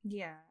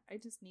 Yeah, I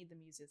just need the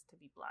muses to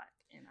be black,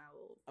 and I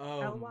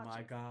Oh will watch my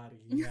it. god,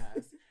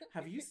 yes.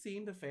 Have you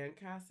seen the fan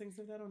castings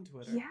of that on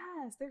Twitter?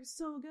 Yes, they're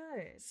so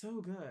good.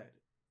 So good.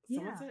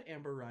 Someone Yeah. said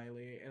Amber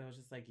Riley, and I was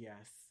just like,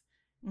 yes.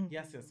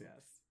 Yes, yes, Hmm.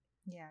 yes.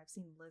 Yeah, I've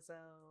seen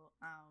Lizzo.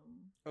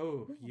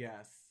 Oh, Who else?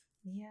 yes.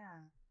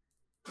 Yeah,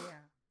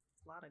 yeah.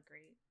 A lot of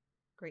great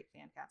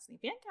fan casting.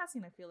 Fan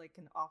casting, I feel like,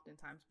 can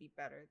oftentimes be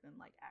better than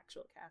like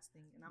actual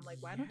casting. And I'm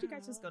like, why don't you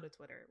guys just Yeah. go to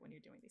Twitter when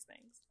you're doing these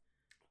things?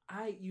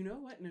 You know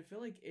what? And I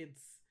feel like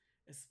it's,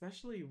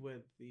 especially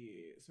with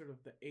the sort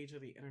of the age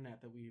of the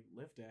internet that we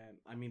lived in,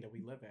 I mean, that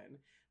we live in,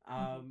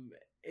 Hmm.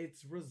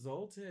 it's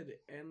resulted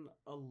in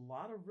a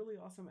lot of really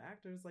awesome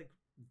actors like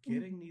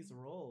getting these Hmm.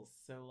 roles.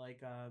 So,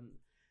 like, I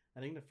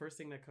think the first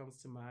thing that comes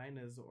to mind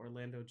is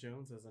Orlando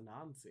Jones as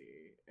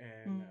Anansi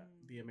in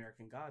the Mm,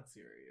 American God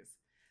series.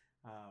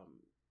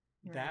 Um,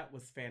 right. that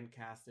was fan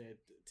casted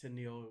to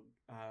Neil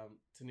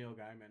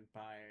Gaiman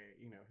by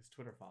his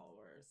Twitter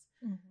followers,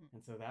 Hmm.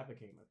 and so that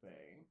became a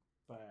thing.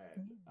 But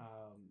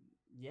Mm.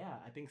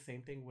 yeah, I think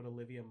same thing with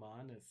Olivia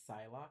Munn as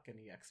Psylocke in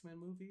the X-Men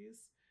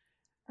movies.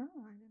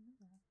 Oh, I didn't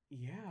know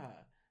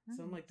Yeah, that.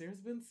 so I'm like, Nice.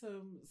 there's been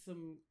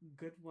some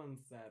good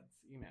ones that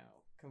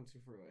come to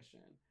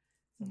fruition.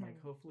 So I'm like,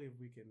 Right. hopefully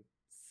we can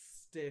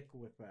stick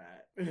with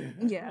that.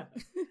 Yeah.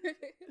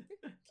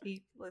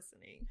 Keep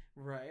listening.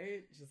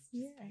 Right? Just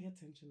Yeah, pay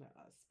attention to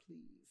us,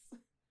 please.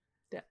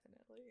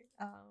 definitely.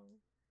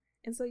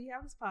 And so you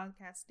have this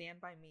podcast, Stand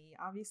By Me.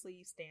 Obviously,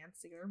 you stand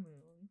Sailor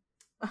Moon.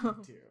 I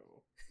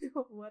do.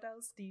 What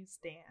else do you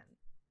stand?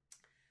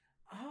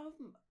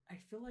 I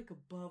feel like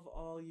above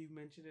all, you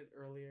mentioned it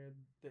earlier,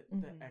 that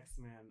the Hmm.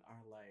 X-Men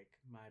are like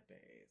my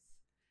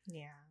base.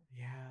 Yeah.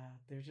 Yeah,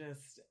 they're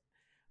just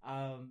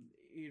um,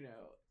 you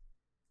know,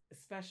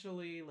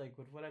 especially like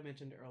with what I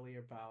mentioned earlier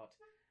about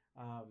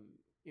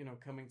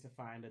coming to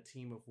find a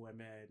team of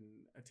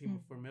women, a team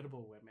of Hmm.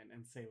 formidable women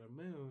and Sailor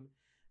Moon.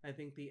 I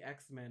think the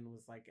X-Men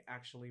was like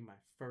actually my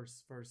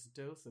first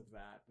dose of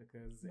that,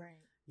 because Right.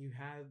 you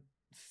had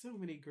so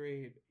many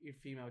great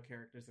female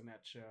characters in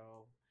that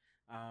show.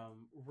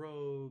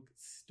 Rogue,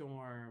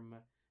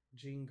 Storm,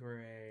 Jean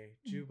Grey,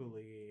 Hmm.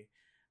 Jubilee.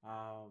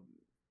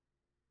 Um,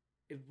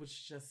 it was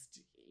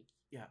just,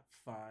 yeah,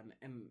 fun.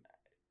 And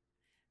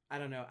I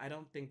don't know. I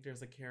don't think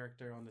there's a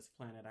character on this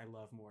planet I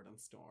love more than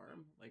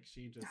Storm. Like,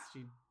 she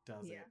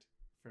does Yeah. it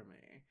for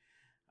me.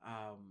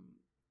 Um,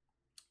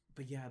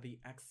 but yeah, the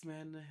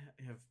X-Men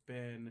have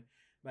been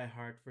my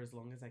heart for as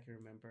long as I can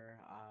remember.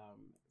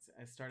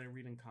 I started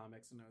reading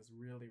comics when I was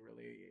really,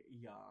 really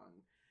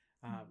young.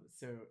 Mm.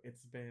 So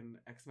it's been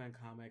X-Men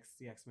comics,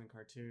 the X-Men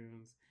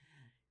cartoons.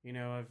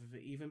 I've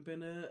even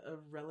been a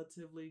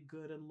relatively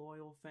good and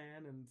loyal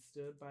fan and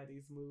stood by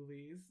these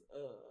movies.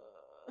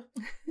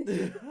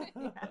 Yeah.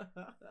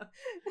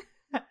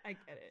 I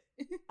get it.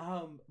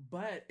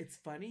 But it's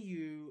funny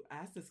you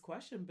asked this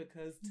question,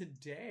 because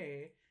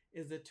today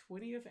is the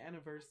 20th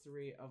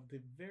anniversary of the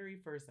very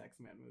first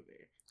X-Men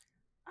movie.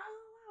 Oh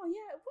wow,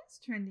 yeah, it was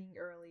trending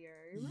earlier.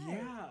 You're right.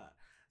 Yeah.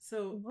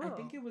 So I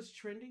think Whoa. it was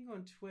trending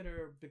on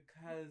Twitter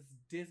because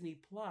Disney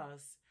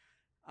Plus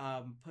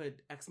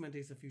put X-Men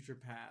Days of Future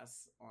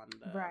Pass on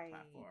the Right.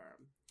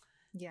 platform.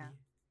 Yeah,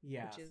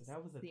 Yeah, which so is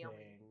that was a the only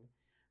thing.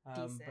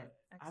 decent But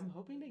I'm X-Men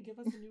hoping they movie. give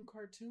us a new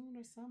cartoon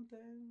or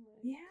something. Like,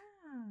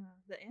 Yeah,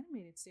 the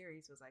animated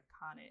series was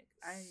iconic.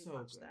 I so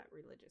watched that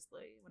good.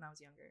 religiously when I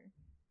was younger.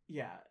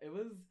 Yeah, it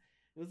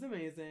was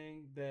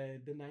amazing. The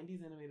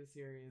 '90s animated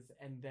series,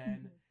 and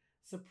then Hmm.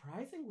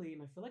 surprisingly,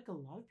 and I feel like a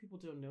lot of people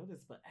don't know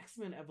this, but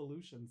X-Men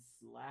Evolution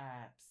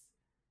slaps.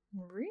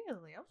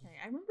 Really? Okay.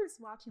 I remember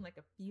watching like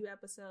a few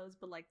episodes,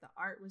 but like the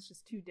art was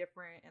just too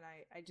different, and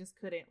I just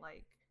couldn't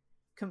like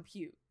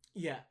compute.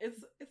 Yeah,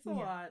 it's a Yeah.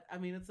 lot. I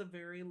mean, it's a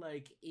very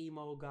like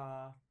emo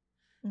goth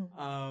Hmm.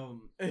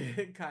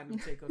 kind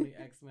of take on the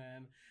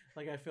X-Men.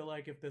 Like, I feel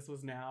like if this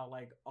was now,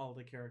 like, all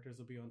the characters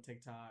would be on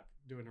TikTok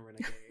doing a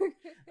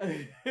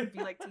renegade. It'd be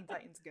like Teen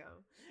Titans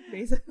Go,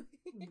 basically.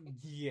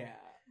 Yeah.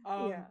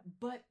 Yeah.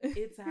 But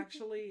it's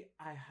actually,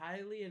 I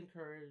highly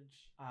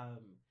encourage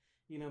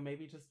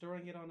maybe just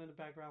throwing it on in the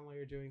background while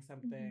you're doing Hmm.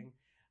 something.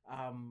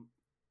 Um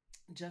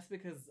just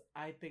because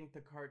I think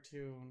the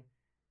cartoon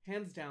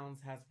hands down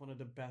has one of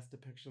the best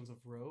depictions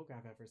of Rogue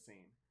I've ever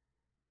seen.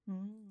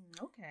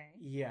 Mm, okay.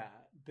 Yeah,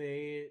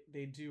 they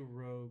do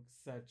Rogue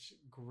such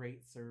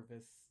great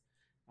service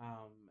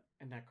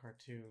in that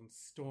cartoon.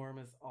 Storm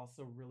is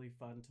also really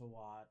fun to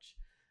watch.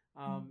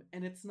 Mm.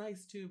 And it's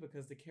nice too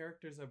because the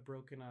characters are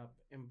broken up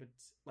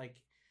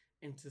like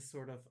into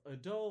sort of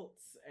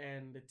adults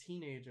and the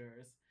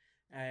teenagers.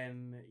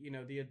 And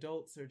the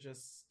adults are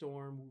just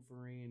Storm,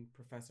 Wolverine,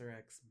 Professor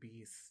X,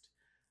 Beast.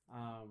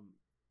 Um,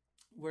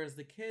 Whereas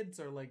the kids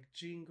are like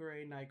Jean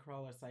Grey,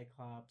 Nightcrawler,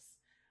 Cyclops,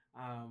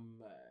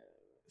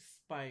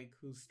 Spike,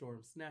 who's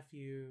Storm's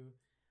nephew,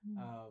 Mm.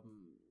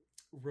 um,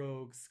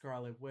 Rogue,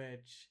 Scarlet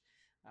Witch.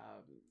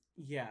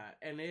 Yeah,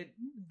 and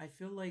Mm. I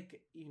feel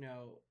like,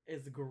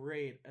 as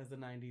great as the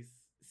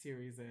 90s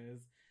series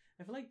is,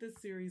 I feel like this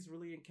series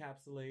really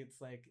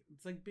encapsulates, like,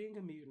 it's like being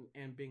a mutant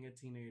and being a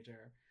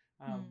teenager.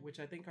 Hmm. which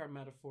I think are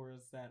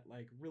metaphors that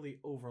like really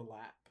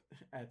overlap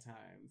at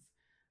times.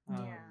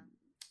 Um, Yeah.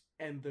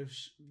 and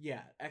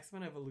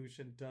X-Men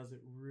Evolution does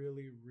it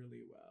really,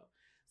 really well.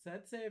 So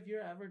I'd say if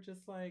you're ever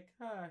just like,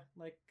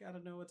 like I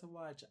don't know what to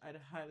watch, I'd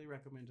highly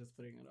recommend just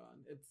putting it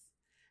on.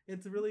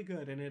 It's really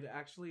good, and it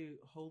actually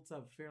holds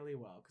up fairly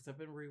well because I've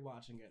been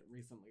rewatching it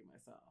recently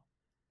myself.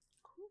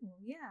 Cool.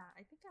 Yeah,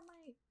 I think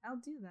I'll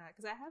do that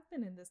because I have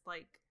been in this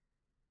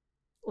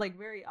like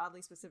very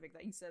oddly specific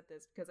that you said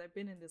this because I've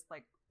been in this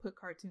like put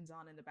cartoons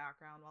on in the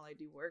background while I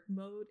do work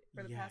mode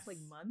for the past like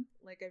Yes. month.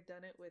 Like I've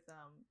done it with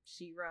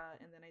She-Ra,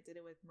 and then I did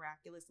it with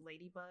Miraculous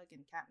Ladybug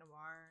and Cat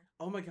Noir.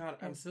 Oh my god,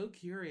 I'm And so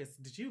curious.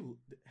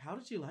 How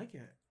did you like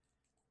it?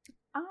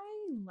 I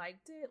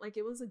liked it. Like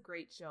it was a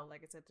great show.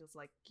 Like I said, just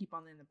like keep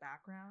on in the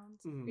background.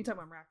 You Mm. talking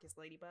about Miraculous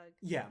Ladybug?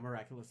 Yeah,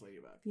 Miraculous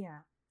Ladybug. Yeah.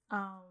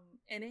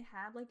 And it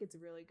had like its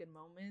really good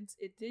moments.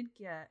 It did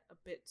get a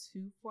bit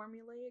too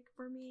formulaic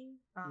for me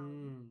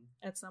Mm.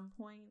 at some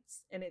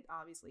points, and it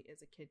obviously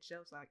is a kid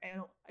show. So like,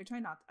 I try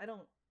not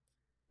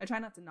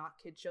to knock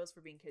kid shows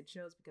for being kid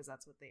shows because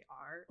that's what they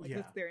are. Like Yeah,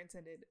 that's their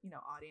intended,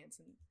 audience.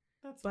 And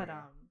that's but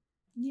fair.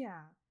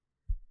 yeah,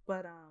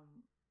 but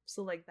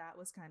so like that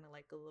was kind of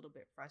like a little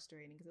bit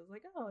frustrating because it was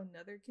like, oh,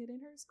 another kid in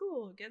her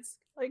school gets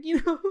like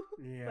but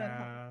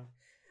Yeah.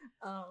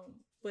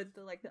 but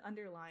the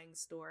underlying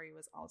story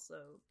was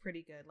also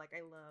pretty good. Like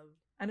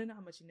I don't know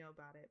how much you know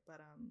about it, but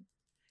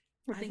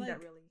the I thing that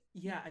like, really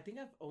yeah, I think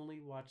I've only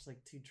watched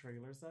like two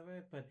trailers of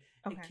it, but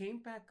it okay. came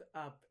back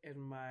up in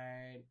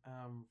my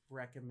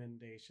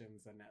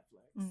recommendations on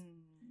Netflix.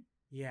 Mm,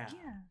 Yeah.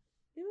 yeah,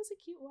 it was a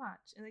cute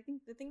watch, and I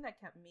think the thing that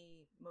kept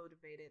me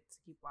motivated to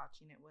keep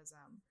watching it was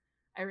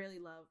I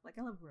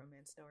love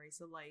romance stories.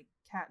 So like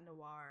Cat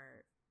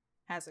Noir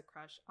has a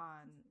crush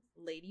on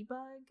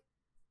Ladybug,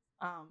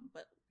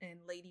 but in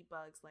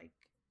Ladybug's like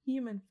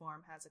human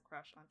form has a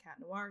crush on Cat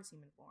Noir's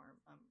human form.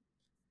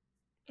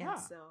 And Ah.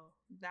 so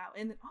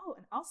and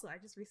also I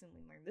just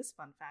recently learned this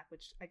fun fact,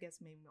 which I guess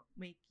may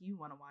make you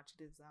want to watch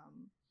it. Is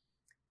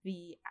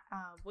the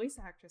voice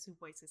actress who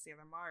voices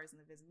Sailor Mars in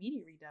the Viz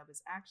Media redub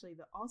is actually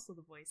also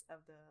the voice of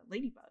the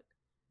Ladybug,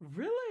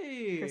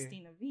 Really?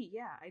 Christina V.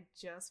 Yeah, I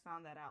just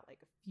found that out like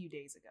a few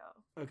days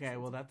ago. Okay, So it's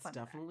well a that's fun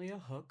definitely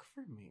fact. a hook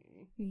for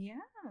me. Yeah,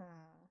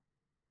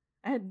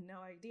 I had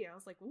no idea. I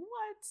was like,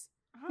 what?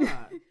 Huh.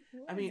 I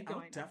What is mean, going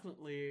on?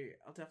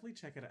 I'll definitely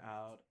check it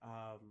out.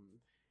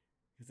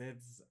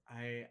 Because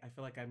I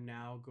feel like I'm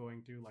now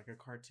going through like a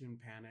cartoon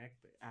panic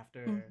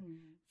after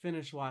Mm-hmm.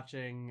 finish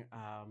watching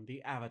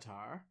the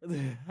Avatar.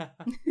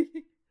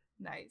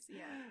 Nice.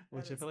 Yeah, that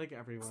Which I is feel like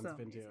everyone's so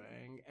been amazing.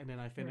 doing. And then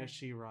I Right. finished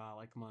She-Ra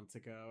like months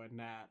ago, and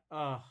that,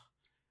 oh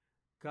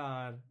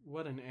god,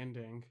 what an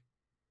ending.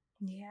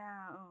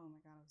 Yeah. Oh my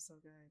god, it was so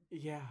good.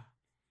 Yeah,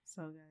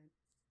 So good.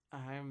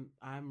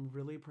 I'm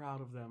really proud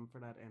of them for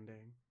that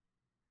ending.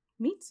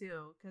 Me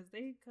too, because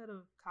they could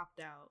have copped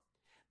out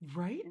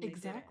Right? and they didn't.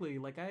 Exactly.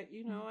 Like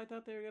Mm. I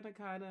thought they were gonna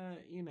kind of,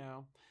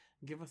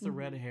 give us a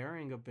red Mm-hmm.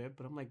 herring a bit,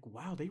 but I'm like,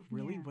 wow, they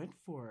really Yeah, went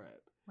for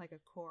it. like a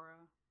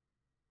Cora.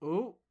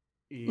 Oh,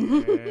 I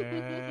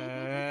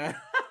yeah.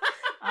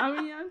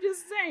 mean, I'm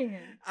just saying.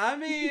 I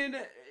mean,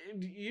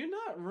 you're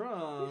not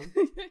wrong.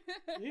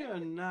 You are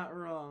not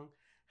wrong.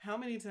 How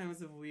many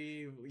times have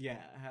we?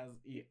 Yeah,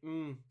 yeah.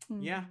 Mhm.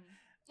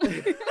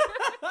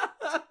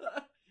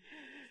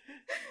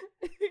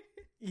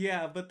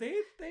 Yeah, but they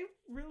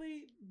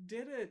really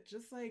did it.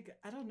 Just like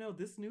I don't know,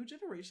 this new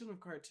generation of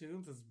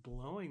cartoons is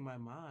blowing my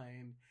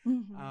mind.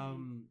 Mhm.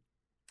 Um,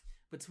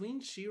 between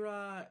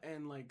Shira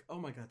and like, oh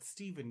my god,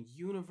 Steven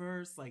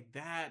Universe, like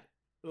that.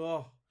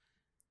 Oh,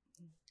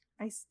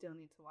 I still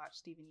need to watch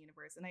Steven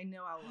Universe, and I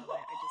know I'll love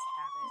it. I just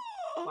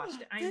haven't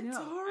watched it. I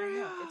Victoria.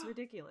 know, it's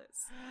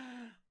ridiculous.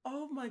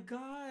 Oh my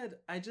god,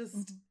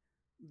 Mhm.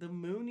 the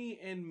Mooney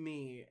in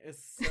me is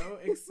so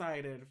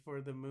excited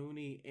for the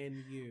Mooney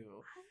in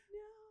you I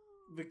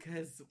know.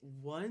 because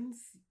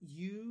once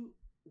you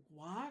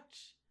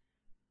watch,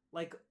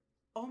 like,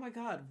 oh my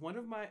god, one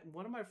of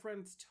my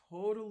friends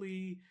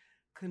totally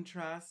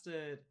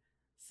contrasted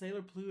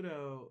Sailor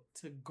Pluto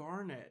to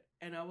Garnet,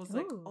 and I was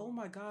like, Ooh. oh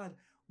my god,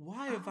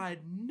 why have Oh. I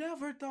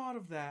never thought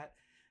of that?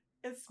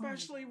 Oh my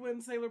Especially god.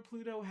 when Sailor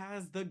Pluto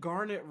has the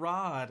Garnet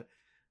rod.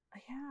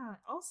 Yeah.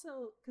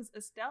 Also, because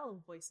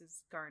Estelle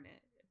voices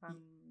Garnet, if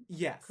I'm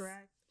Yes.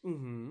 correct.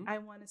 Mm-hmm. I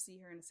want to see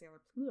her in a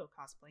Sailor Pluto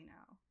cosplay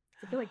now.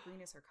 I feel like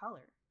green is her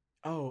color.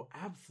 Oh,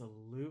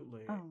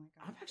 absolutely. Oh my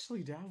I'm gosh.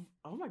 actually down.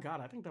 Oh my god,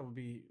 I think that would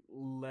be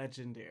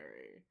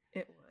legendary.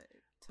 It would.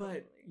 But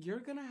Totally. you're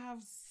gonna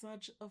have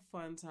such a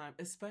fun time,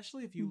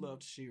 especially if you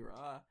loved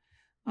She-Ra.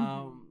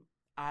 Mm-hmm.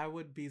 I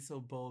would be so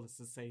bold as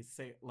to say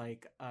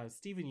like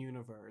Steven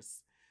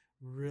Universe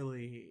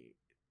really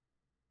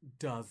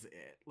does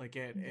it. Like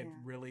it Yeah.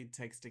 really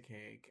takes the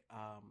cake.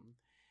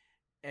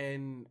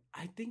 And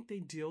I think they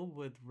deal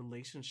with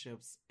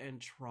relationships and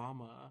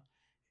trauma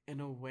in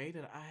a way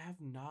that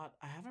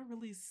I haven't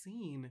really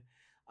seen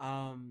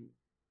um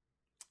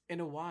in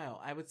a while.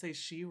 I would say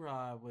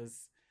She-Ra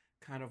was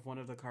kind of one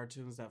of the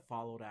cartoons that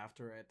followed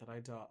after it that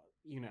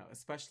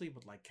especially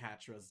with like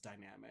Catra's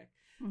dynamic.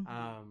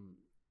 Mm-hmm.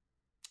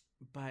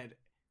 But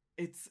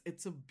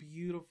it's a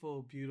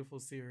beautiful, beautiful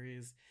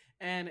series.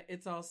 And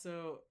it's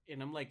also,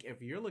 and I'm like,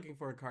 if you're looking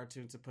for a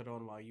cartoon to put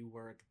on while you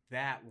work,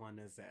 that one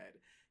is it.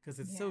 Because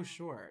it's so Yeah.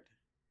 short.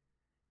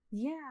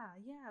 Yeah,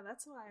 yeah.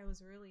 That's why I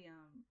was really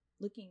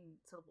looking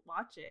to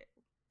watch it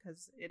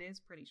because it is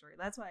pretty short.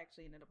 That's why I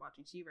actually ended up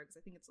watching She-Ra because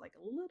I think it's like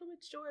a little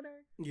bit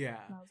shorter.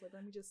 Yeah. And I was like,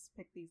 let me just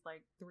pick these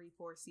like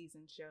 3-4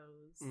 season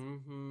shows.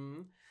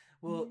 Mm-hmm.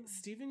 Well, Yeah.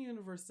 Steven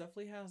Universe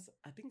definitely has,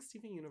 I think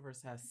Steven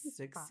Universe has It's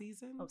 6 5.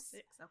 seasons. Oh,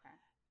 6. Okay.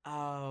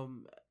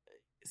 Um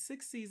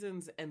 6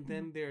 seasons, and Mm-hmm.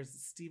 then there's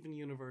Steven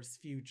Universe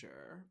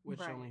Future, which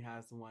Right. only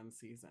has 1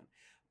 season.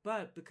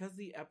 But because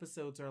the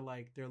episodes are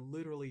like, they're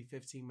literally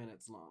 15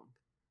 minutes long.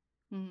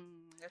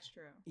 That's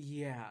true.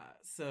 Yeah,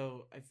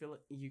 so I feel like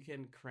you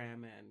can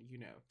cram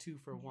in, 2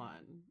 for Yeah.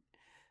 1,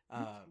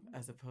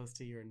 as opposed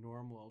to your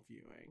normal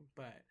viewing.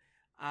 But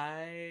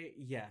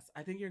yes,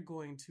 I think you're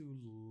going to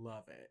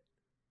love it.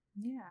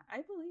 Yeah,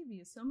 I believe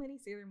you. So many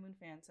Sailor Moon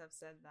fans have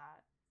said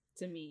that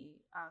to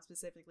me,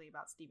 specifically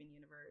about Steven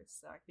Universe.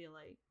 So I feel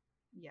like,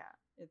 yeah,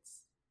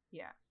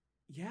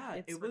 yeah,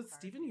 It it's was required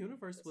Steven viewing at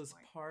Universe this was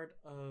point.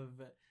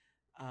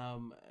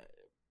 um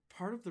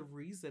part of the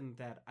reason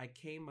that I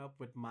came up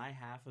with my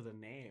half of the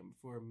name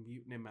for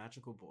Mutant and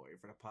Magical Boy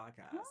for the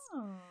podcast.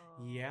 Oh,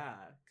 Yeah,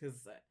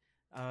 because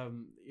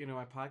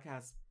my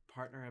podcast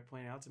partner had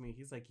pointed out to me,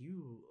 he's like,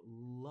 you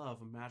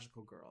love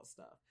magical girl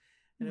stuff.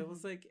 And it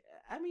was like,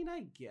 I mean,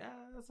 I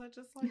guess I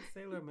just like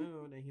Sailor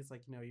Moon. And he's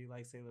like, you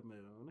like Sailor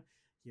Moon,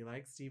 you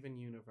like Steven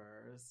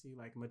Universe, you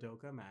like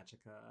Madoka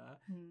Magica,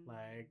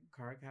 like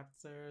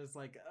Cardcaptors,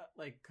 like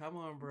come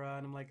on, bro.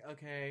 And I'm like,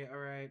 okay, all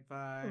right,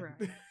 fine.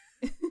 right.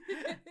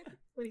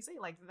 When you say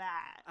it like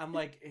that, I'm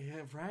like,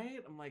 yeah, right?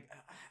 I'm like,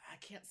 I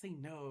can't say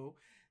no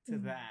to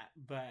that.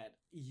 But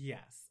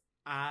yes,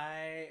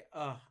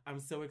 I'm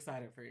so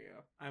excited for you.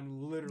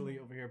 I'm literally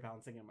over here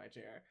bouncing in my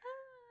chair.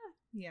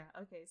 Yeah.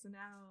 Okay. So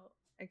now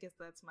I guess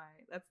that's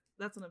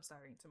what I'm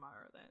starting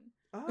tomorrow then.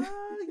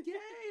 Oh,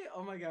 yay!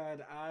 Oh my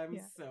god, I'm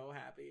Yeah. so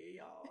happy,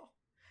 y'all.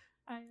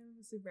 I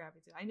am super happy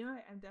to. I know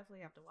I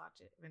definitely have to watch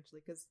it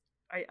eventually because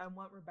I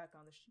want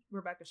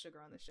Rebecca Sugar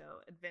on the show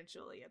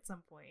eventually at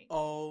some point.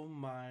 Oh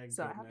my goodness.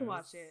 So I have to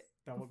watch it.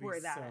 That would be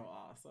so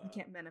awesome. You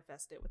can't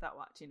manifest it without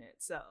watching it.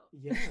 So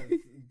yes,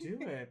 do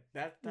it.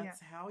 That's Yeah.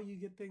 how you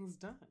get things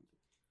done.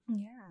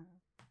 Yeah.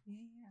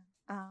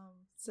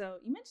 So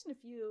you mentioned a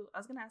few. I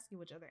was gonna ask you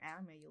which other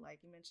anime you like.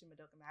 You mentioned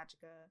Madoka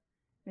Magica,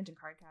 you mentioned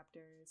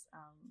Cardcaptors.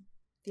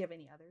 Do you have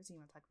any others you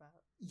want to talk about?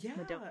 Yeah.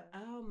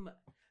 Madoka?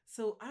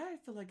 So I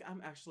feel like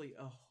I'm actually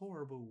a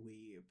horrible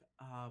weeb.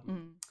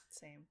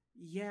 Same.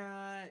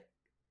 Yeah.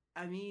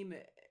 I mean,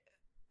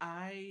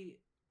 I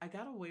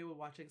got away with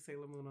watching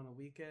Sailor Moon on the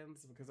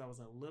weekends because I was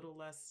a little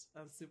less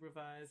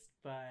unsupervised,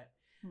 but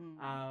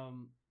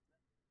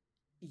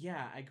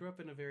yeah, I grew up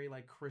in a very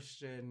like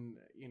Christian,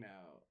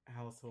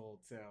 household,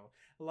 so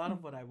a lot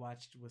of what I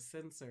watched was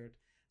censored.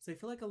 So I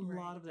feel like a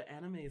lot of the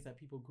animes that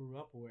people grew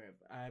up with,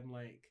 I'm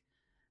like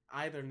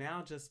either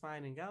now just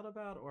finding out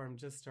about or I'm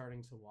just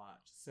starting to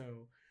watch.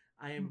 So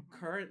I am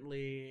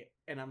currently,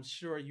 and I'm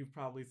sure you've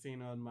probably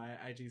seen on my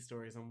IG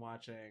stories, I'm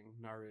watching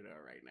Naruto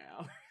right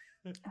now.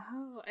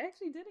 Oh, I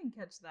actually didn't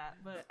catch that,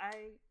 but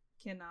I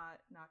cannot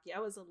knock you. I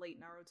was a late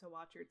Naruto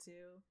watcher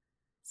too,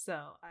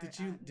 so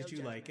did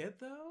you like it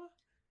though?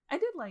 I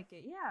did like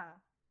it.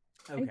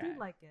 Yeah, okay. I did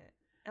like it.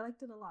 I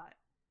liked it a lot.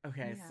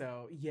 Okay,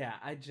 so yeah,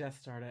 I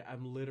just started.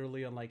 I'm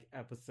literally on like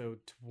episode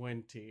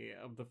 20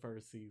 of the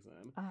first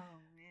season. Oh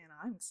man,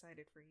 I'm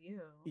excited for you.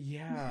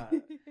 Yeah.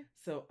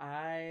 So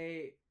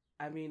I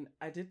mean,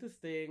 I did this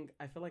thing.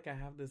 I feel like I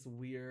have this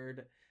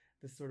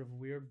sort of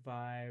weird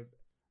vibe.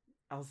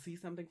 I'll see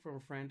something from a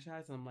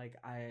franchise and I'm like,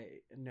 I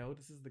know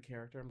this is the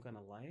character I'm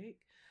gonna like.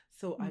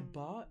 So I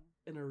bought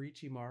an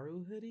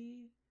Orochimaru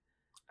hoodie.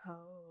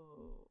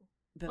 Oh.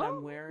 That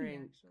I'm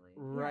wearing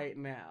right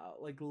now.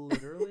 Like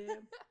literally.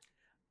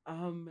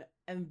 And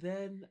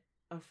then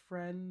a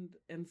friend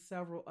and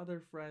several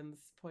other friends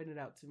pointed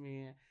out to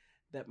me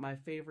that my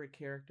favorite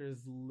characters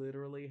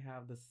literally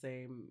have the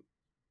same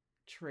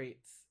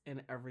traits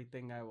in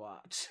everything I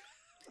watch.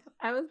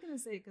 I was gonna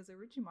say, because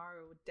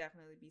Orochimaru would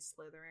definitely be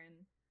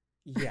Slytherin.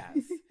 Yes.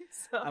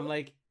 So I'm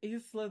like,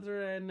 he's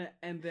Slytherin,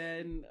 and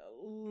then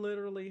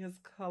literally his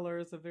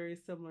colors are very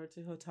similar to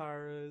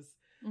Hotaru's.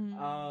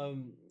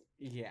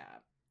 Yeah.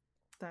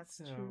 That's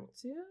true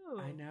too.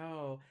 I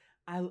know.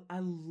 I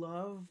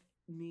love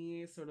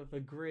me sort of a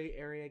gray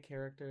area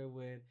character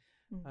with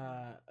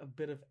a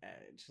bit of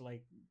edge.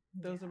 Like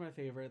those are my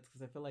favorites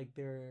because I feel like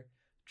they're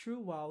true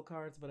wild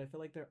cards, but I feel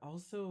like they're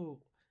also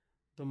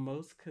the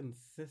most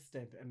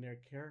consistent in their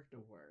character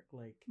work.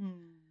 Like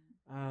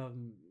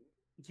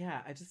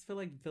yeah, I just feel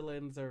like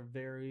villains are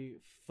very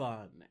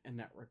fun in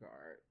that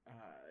regard.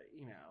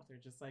 They're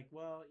just like,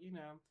 well,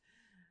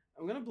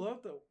 I'm gonna blow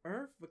up the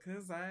earth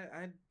because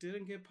I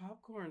didn't get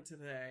popcorn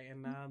today,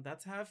 and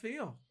that's how I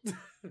feel. I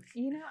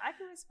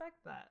can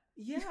respect that.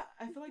 Yeah,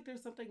 I feel like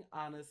there's something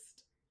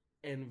honest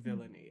in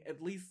villainy,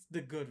 at least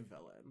the good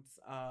villains.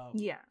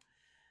 Yeah.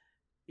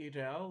 You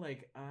know,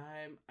 like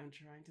I'm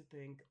trying to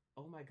think.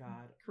 Oh my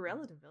god,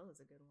 Cruella de Vil is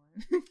a good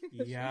one. She's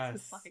just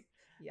yes, like,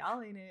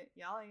 y'all ain't it.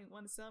 Y'all ain't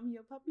want to sell me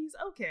your puppies?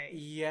 Okay.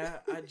 yeah.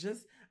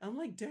 I'm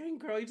like, dang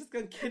girl, you just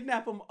gonna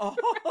kidnap them all?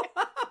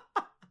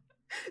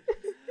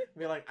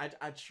 Be like,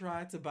 I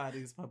tried to buy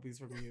these puppies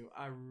from you.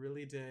 I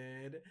really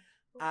did.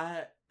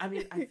 I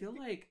mean, I feel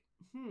like,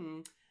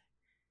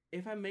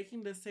 if I'm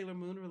making this Sailor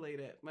Moon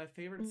related, my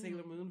favorite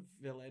Sailor Moon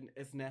villain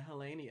is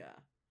Nehelenia.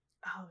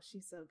 Oh,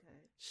 she's so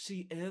good.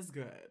 She is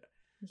good.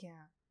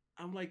 Yeah.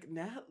 I'm like,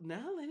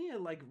 Nehelenia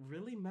like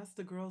really messed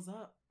the girls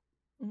up.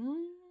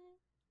 Mm.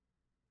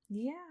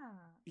 Yeah.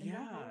 And Yeah.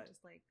 that whole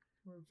just like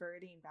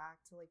reverting back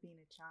to like being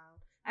a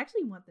child. I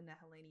actually want the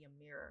Nehelenia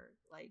mirror.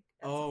 Like,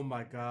 oh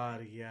my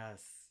god,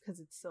 yes. Because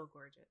it's so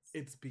gorgeous.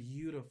 It's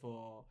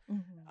beautiful.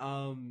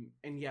 And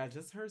yeah,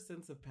 just her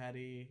sense of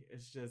petty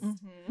is just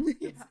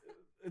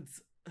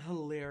it's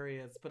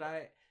hilarious. But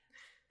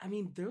I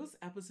mean, those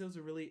episodes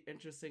are really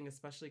interesting,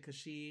 especially because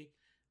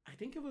I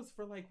think it was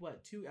for like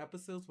what 2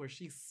 episodes where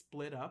she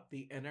split up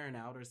the inner and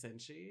outer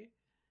Senshi.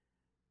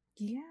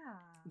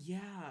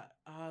 Yeah.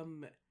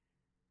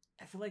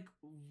 I feel like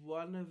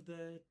one of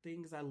the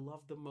things I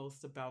loved the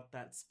most about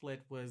that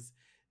split was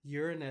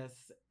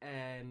Uranus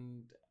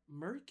and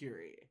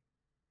Mercury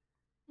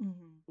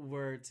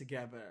were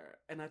together,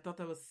 and I thought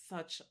that was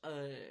such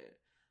a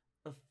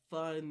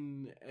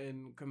fun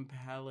and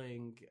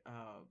compelling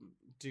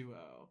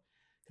duo,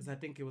 because I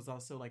think it was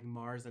also like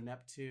Mars and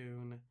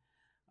Neptune.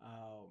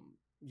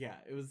 Yeah,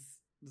 it was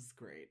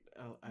great.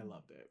 I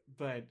loved it.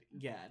 But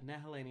yeah,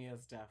 Nehelenia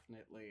is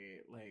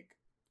definitely like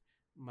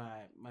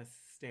my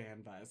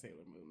standby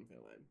Sailor Moon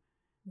villain.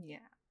 Yeah,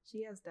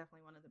 she has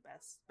definitely one of the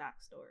best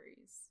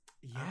backstories.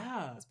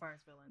 Yeah, as far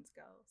as villains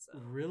go. So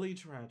really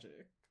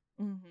tragic.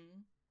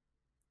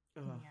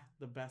 Yeah.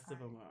 The best of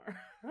them are.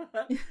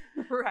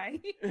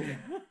 Right.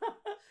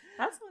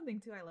 That's one thing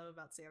too I love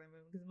about Sailor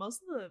Moon, because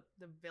most of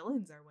the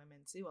villains are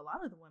women too. A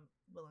lot of the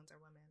villains are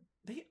women.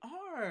 They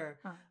are.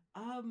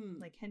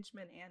 Like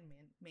henchman and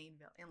main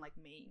villain, and like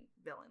main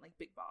villain, like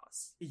Big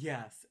Boss.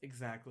 Yes,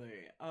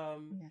 exactly.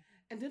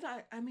 And then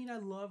I mean I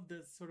love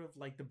this sort of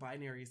like the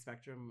binary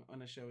spectrum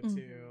on a show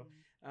too.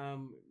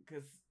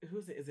 Because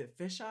who's it? Is it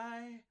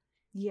Fisheye?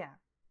 Yeah.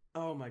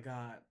 Oh my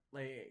god!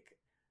 Like,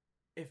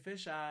 if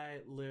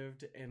Fisheye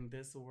lived in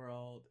this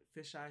world,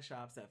 Fisheye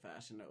shops at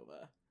Fashion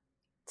Nova.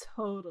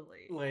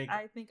 Totally. Like,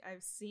 I think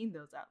I've seen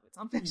those outfits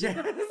on Fashion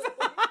Nova.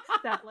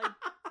 That like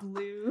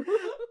blue,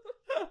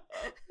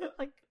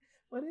 like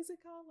what is it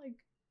called?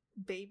 Like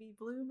baby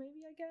blue,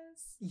 maybe, I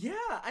guess.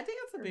 Yeah, I think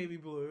it's a baby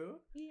blue.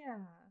 Yeah.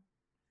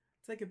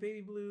 It's like a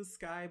baby blue,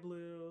 sky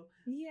blue.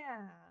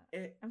 Yeah.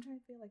 I'm trying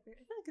to feel like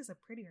I feel like it's a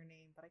prettier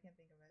name, but I can't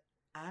think of it.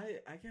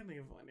 I can't think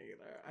of one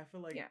either. I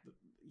feel like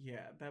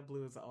that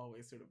blue has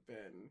always sort of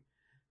been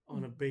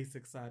on a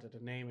basic side of the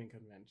naming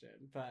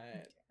convention,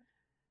 but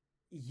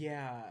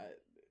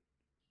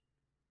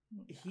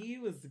he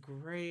was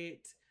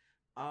great.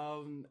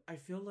 I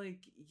feel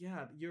like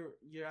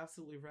you're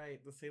absolutely right.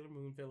 The Sailor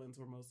Moon villains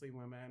were mostly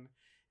women.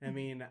 I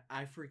mean,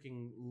 I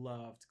freaking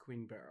loved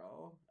Queen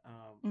Beryl.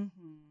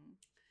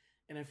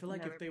 And I feel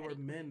like if they were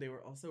men, they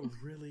were also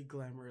really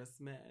glamorous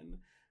men.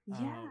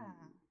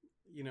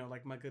 You know,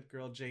 like my good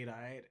girl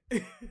Jadeite.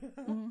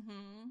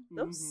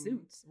 Those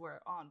suits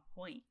were on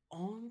point.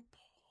 On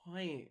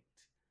point.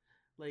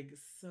 Like,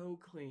 so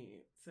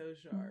clean, so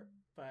sharp.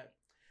 But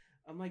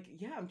I'm like,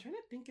 I'm trying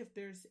to think if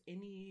there's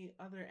any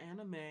other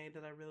anime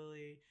that I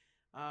really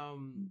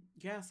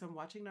so I'm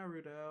watching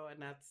Naruto,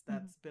 and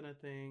that's been a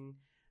thing.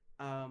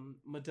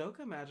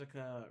 Madoka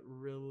Magica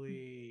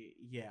really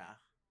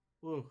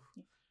Ooh.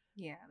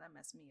 Yeah, that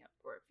messed me up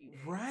for a few days.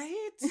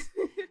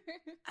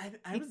 Right?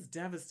 I was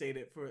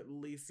devastated for at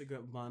least a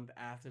good month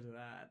after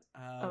that.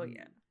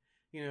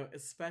 You know,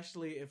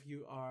 especially if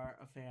you are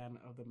a fan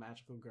of the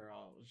magical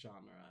girl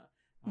genre.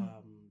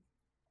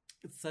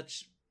 It's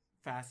such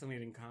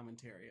fascinating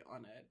commentary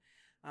on it.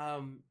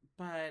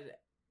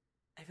 But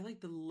I feel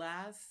like the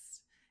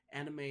last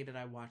anime that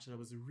I watched that I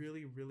was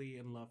really, really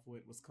in love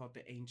with was called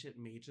The Ancient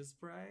Mage's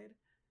Bride.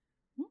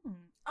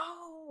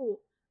 Oh,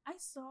 I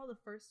saw the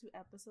first 2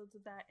 episodes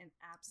of that and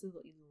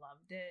absolutely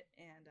loved it,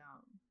 and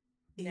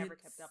never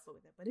kept up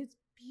with it. But it's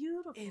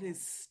beautiful. It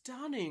is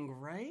stunning,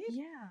 right?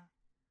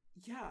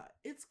 Yeah,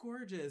 it's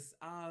gorgeous.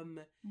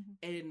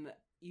 And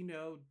you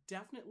know,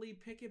 definitely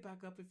pick it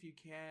back up if you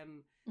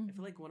can. I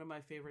feel like one of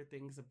my favorite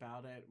things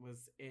about it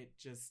was it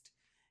just.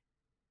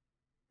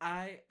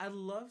 I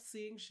love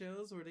seeing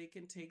shows where they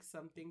can take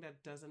something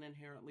that doesn't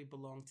inherently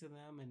belong to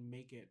them and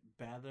make it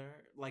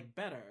better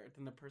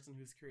than the person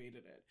who's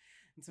created it.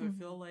 And so I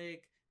feel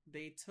like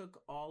they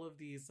took all of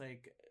these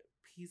like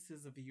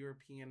pieces of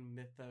European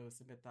mythos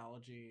and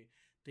mythology,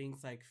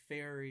 things like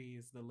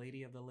fairies, the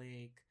Lady of the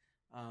Lake,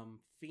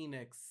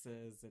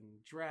 phoenixes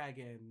and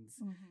dragons,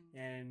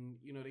 and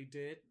you know, they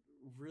did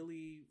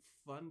really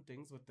fun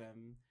things with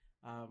them.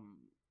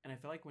 And I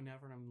feel like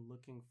whenever I'm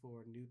looking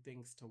for new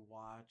things to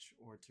watch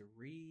or to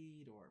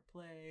read or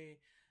play,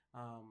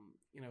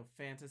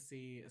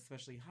 fantasy,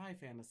 especially high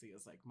fantasy,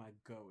 is like my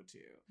go-to.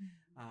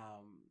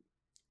 Mm-hmm.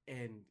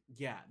 And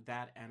yeah,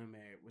 that anime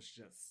was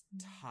just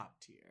top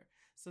tier.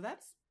 So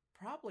that's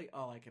probably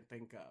all I can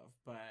think of,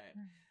 but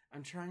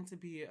I'm trying to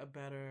be a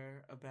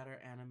better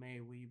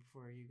anime weeb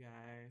for you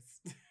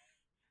guys.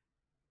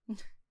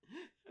 It's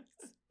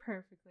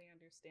perfectly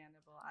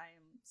understandable. I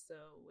am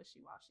so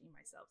wishy-washy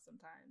myself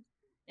sometimes.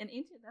 And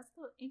Ancient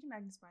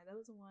Magnus Bride. That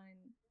was the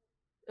one.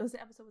 It was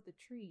the episode with the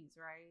trees,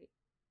 right?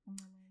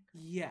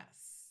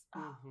 Yes.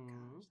 Oh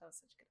gosh, that was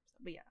such a good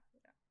episode. But yeah.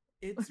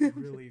 It's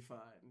really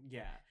fun.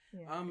 Yeah.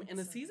 And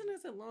the season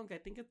isn't long. I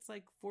think it's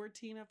like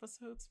 14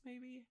 episodes,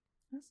 maybe.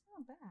 That's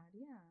not bad.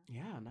 Yeah.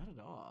 Yeah, not at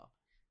all.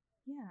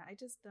 Yeah, I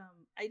just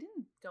I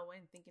didn't go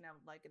in thinking I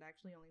would like it. I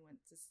actually only went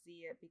to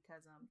see it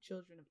because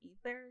Children of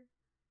Ether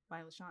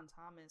by LaShawn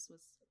Thomas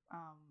was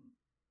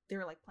they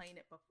were like playing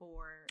it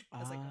before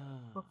as like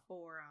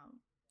before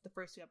the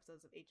first 2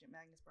 episodes of Ancient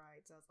Magnus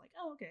Bride. So I was like,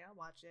 oh okay, I'll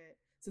watch it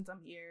since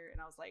I'm here. And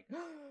I was like,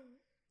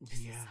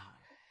 yeah,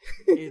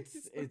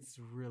 it's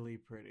really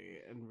pretty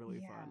and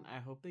really fun. I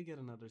hope they get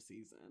another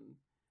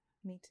season.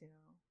 Me too.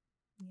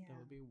 Yeah, that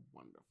would be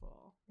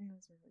wonderful. It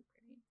was really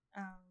pretty.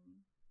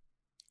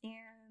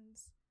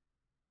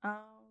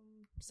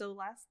 So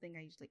last thing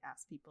I usually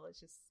ask people is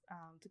just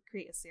to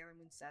create a Sailor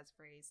Moon says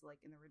phrase,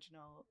 like in the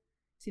original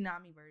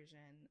Toonami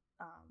version.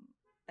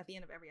 At the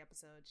end of every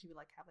episode, she would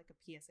like have like a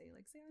PSA,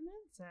 like Sailor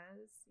Moon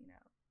says,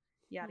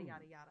 yada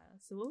yada yada.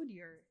 So what would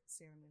your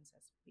Sailor Moon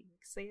says be?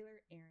 Like,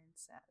 Sailor Aaron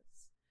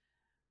says.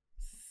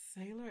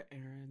 Sailor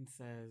Aaron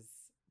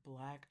says,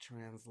 "Black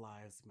trans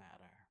lives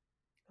matter."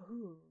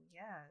 Ooh,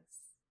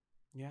 yes.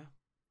 Yeah.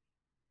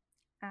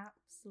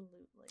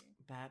 Absolutely.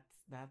 That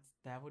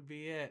would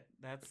be it.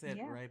 That's it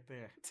right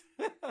there.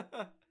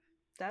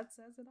 That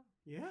says it all.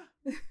 Yeah.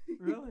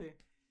 Really.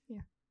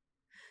 Yeah.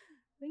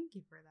 Thank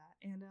you for that.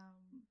 And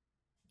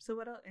so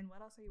what else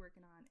are you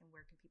working on, and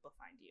where can people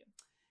find you?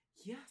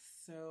 Yes,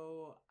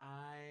 so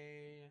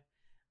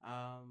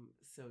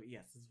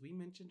yes, as we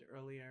mentioned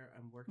earlier,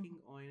 I'm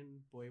working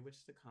on Boy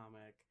Witch the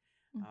comic.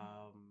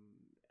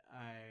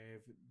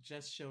 I've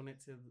just shown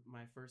it to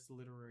my first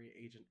literary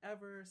agent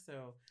ever,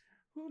 so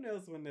who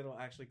knows when it'll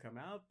actually come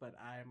out, but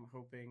I'm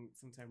hoping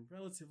sometime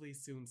relatively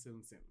soon.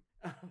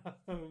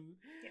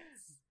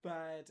 Yes.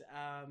 But,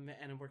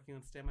 and I'm working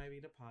on Stand By Me,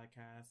 the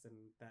podcast,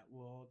 and that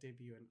will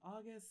debut in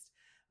August.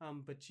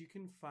 But you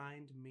can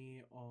find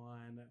me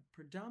on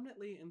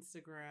predominantly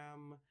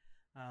Instagram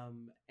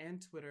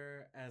and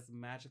Twitter as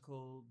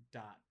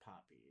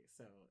magical.poppy.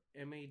 So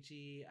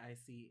MAGICAL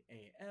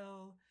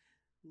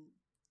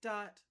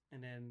dot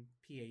and then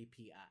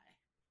PAPI.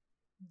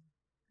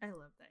 I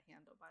love that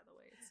handle, by the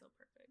way. It's so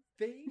perfect.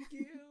 Thank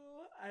you.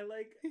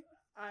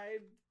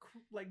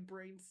 I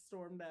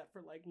brainstormed that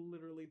for like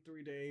literally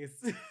 3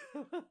 days.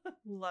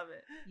 Love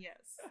it.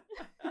 Yes.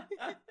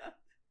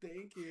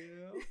 Thank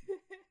you.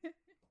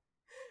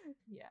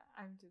 Yeah,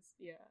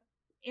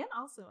 and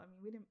also, I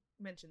mean, we didn't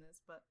mention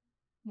this, but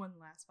one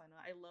last final,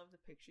 I love the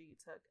picture you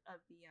took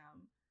of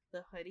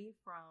the hoodie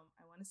from,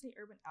 I want to say,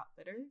 Urban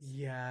Outfitters.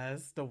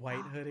 Yes, the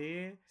white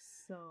hoodie.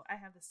 So I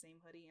have the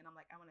same hoodie, and I'm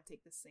like, I want to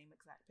take the same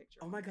exact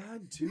picture. Oh my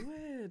God, do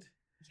it.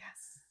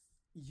 Yes.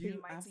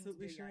 You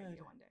absolutely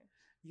should. One day.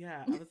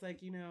 Yeah, I was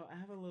like, I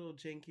have a little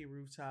janky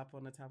rooftop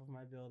on the top of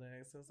my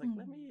building, so it's like,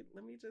 let me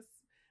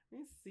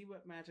see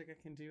what magic I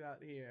can do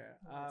out here.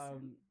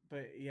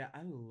 But yeah,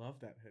 I love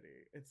that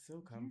hoodie. It's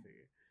so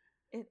comfy.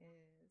 It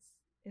is.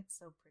 It's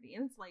so pretty,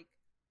 and it's like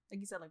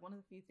you said, like one of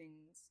the few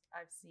things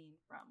I've seen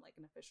from like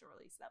an official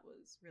release that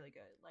was really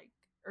good. Like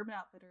Urban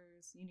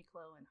Outfitters,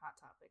 Uniqlo, and Hot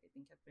Topic, I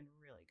think have been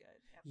really good.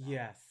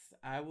 Yes,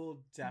 I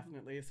will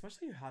definitely,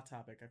 especially Hot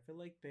Topic. I feel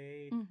like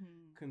they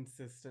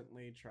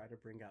consistently try to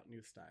bring out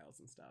new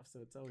styles and stuff,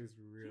 so it's always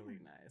really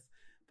nice.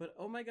 But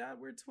oh my God,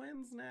 we're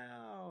twins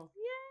now!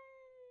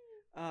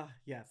 Yay!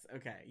 Yes.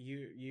 Okay,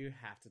 you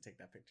have to take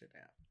that picture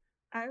down.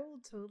 I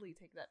will totally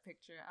take that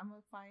picture. I'm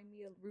gonna find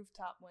me a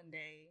rooftop one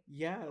day.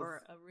 Yes.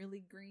 Or a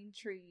really green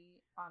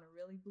tree on a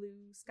really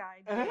blue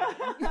sky day.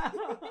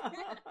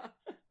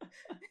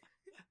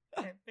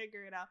 And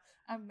figure it out.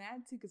 I'm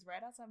mad too because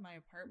right outside my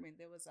apartment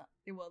there is a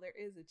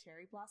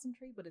cherry blossom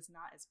tree, but it's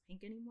not as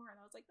pink anymore. And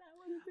I was like, that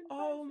would have been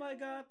perfect. Oh my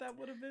God, that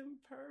would have been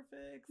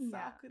perfect.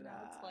 Yeah,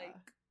 now it's like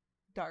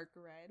dark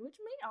red, which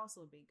may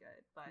also be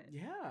good, but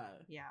yeah.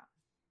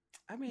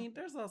 I mean,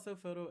 there's also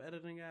photo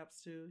editing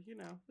apps too.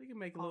 We can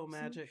make a little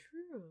magic.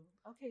 True.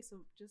 Okay,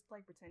 so just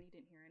like pretend you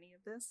didn't hear any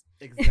of this.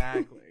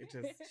 Exactly.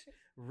 Just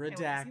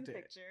redact see the it.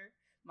 Picture.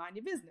 Mind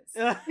your business.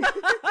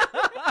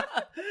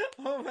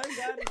 Oh my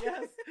God!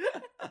 Yes.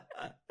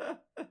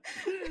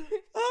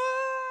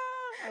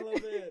 I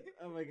love it.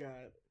 Oh my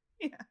God.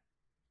 Yeah.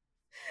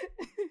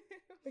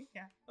 But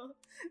yeah. Well,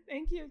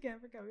 thank you again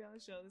for coming on the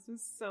show. This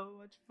was so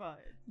much fun.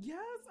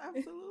 Yes,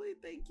 absolutely.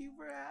 Thank you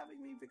for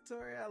having me,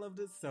 Victoria. I loved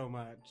it so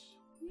much.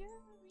 Yeah,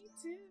 me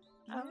too.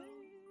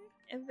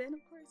 And then, of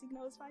course, you can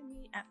always find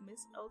me at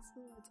Miss Old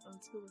School. It's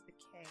Old School with a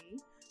K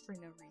for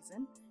no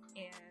reason.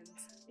 And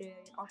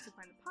can also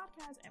find the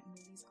podcast at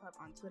Moonies Club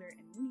on Twitter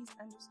and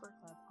Moonies_Club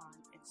on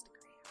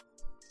Instagram.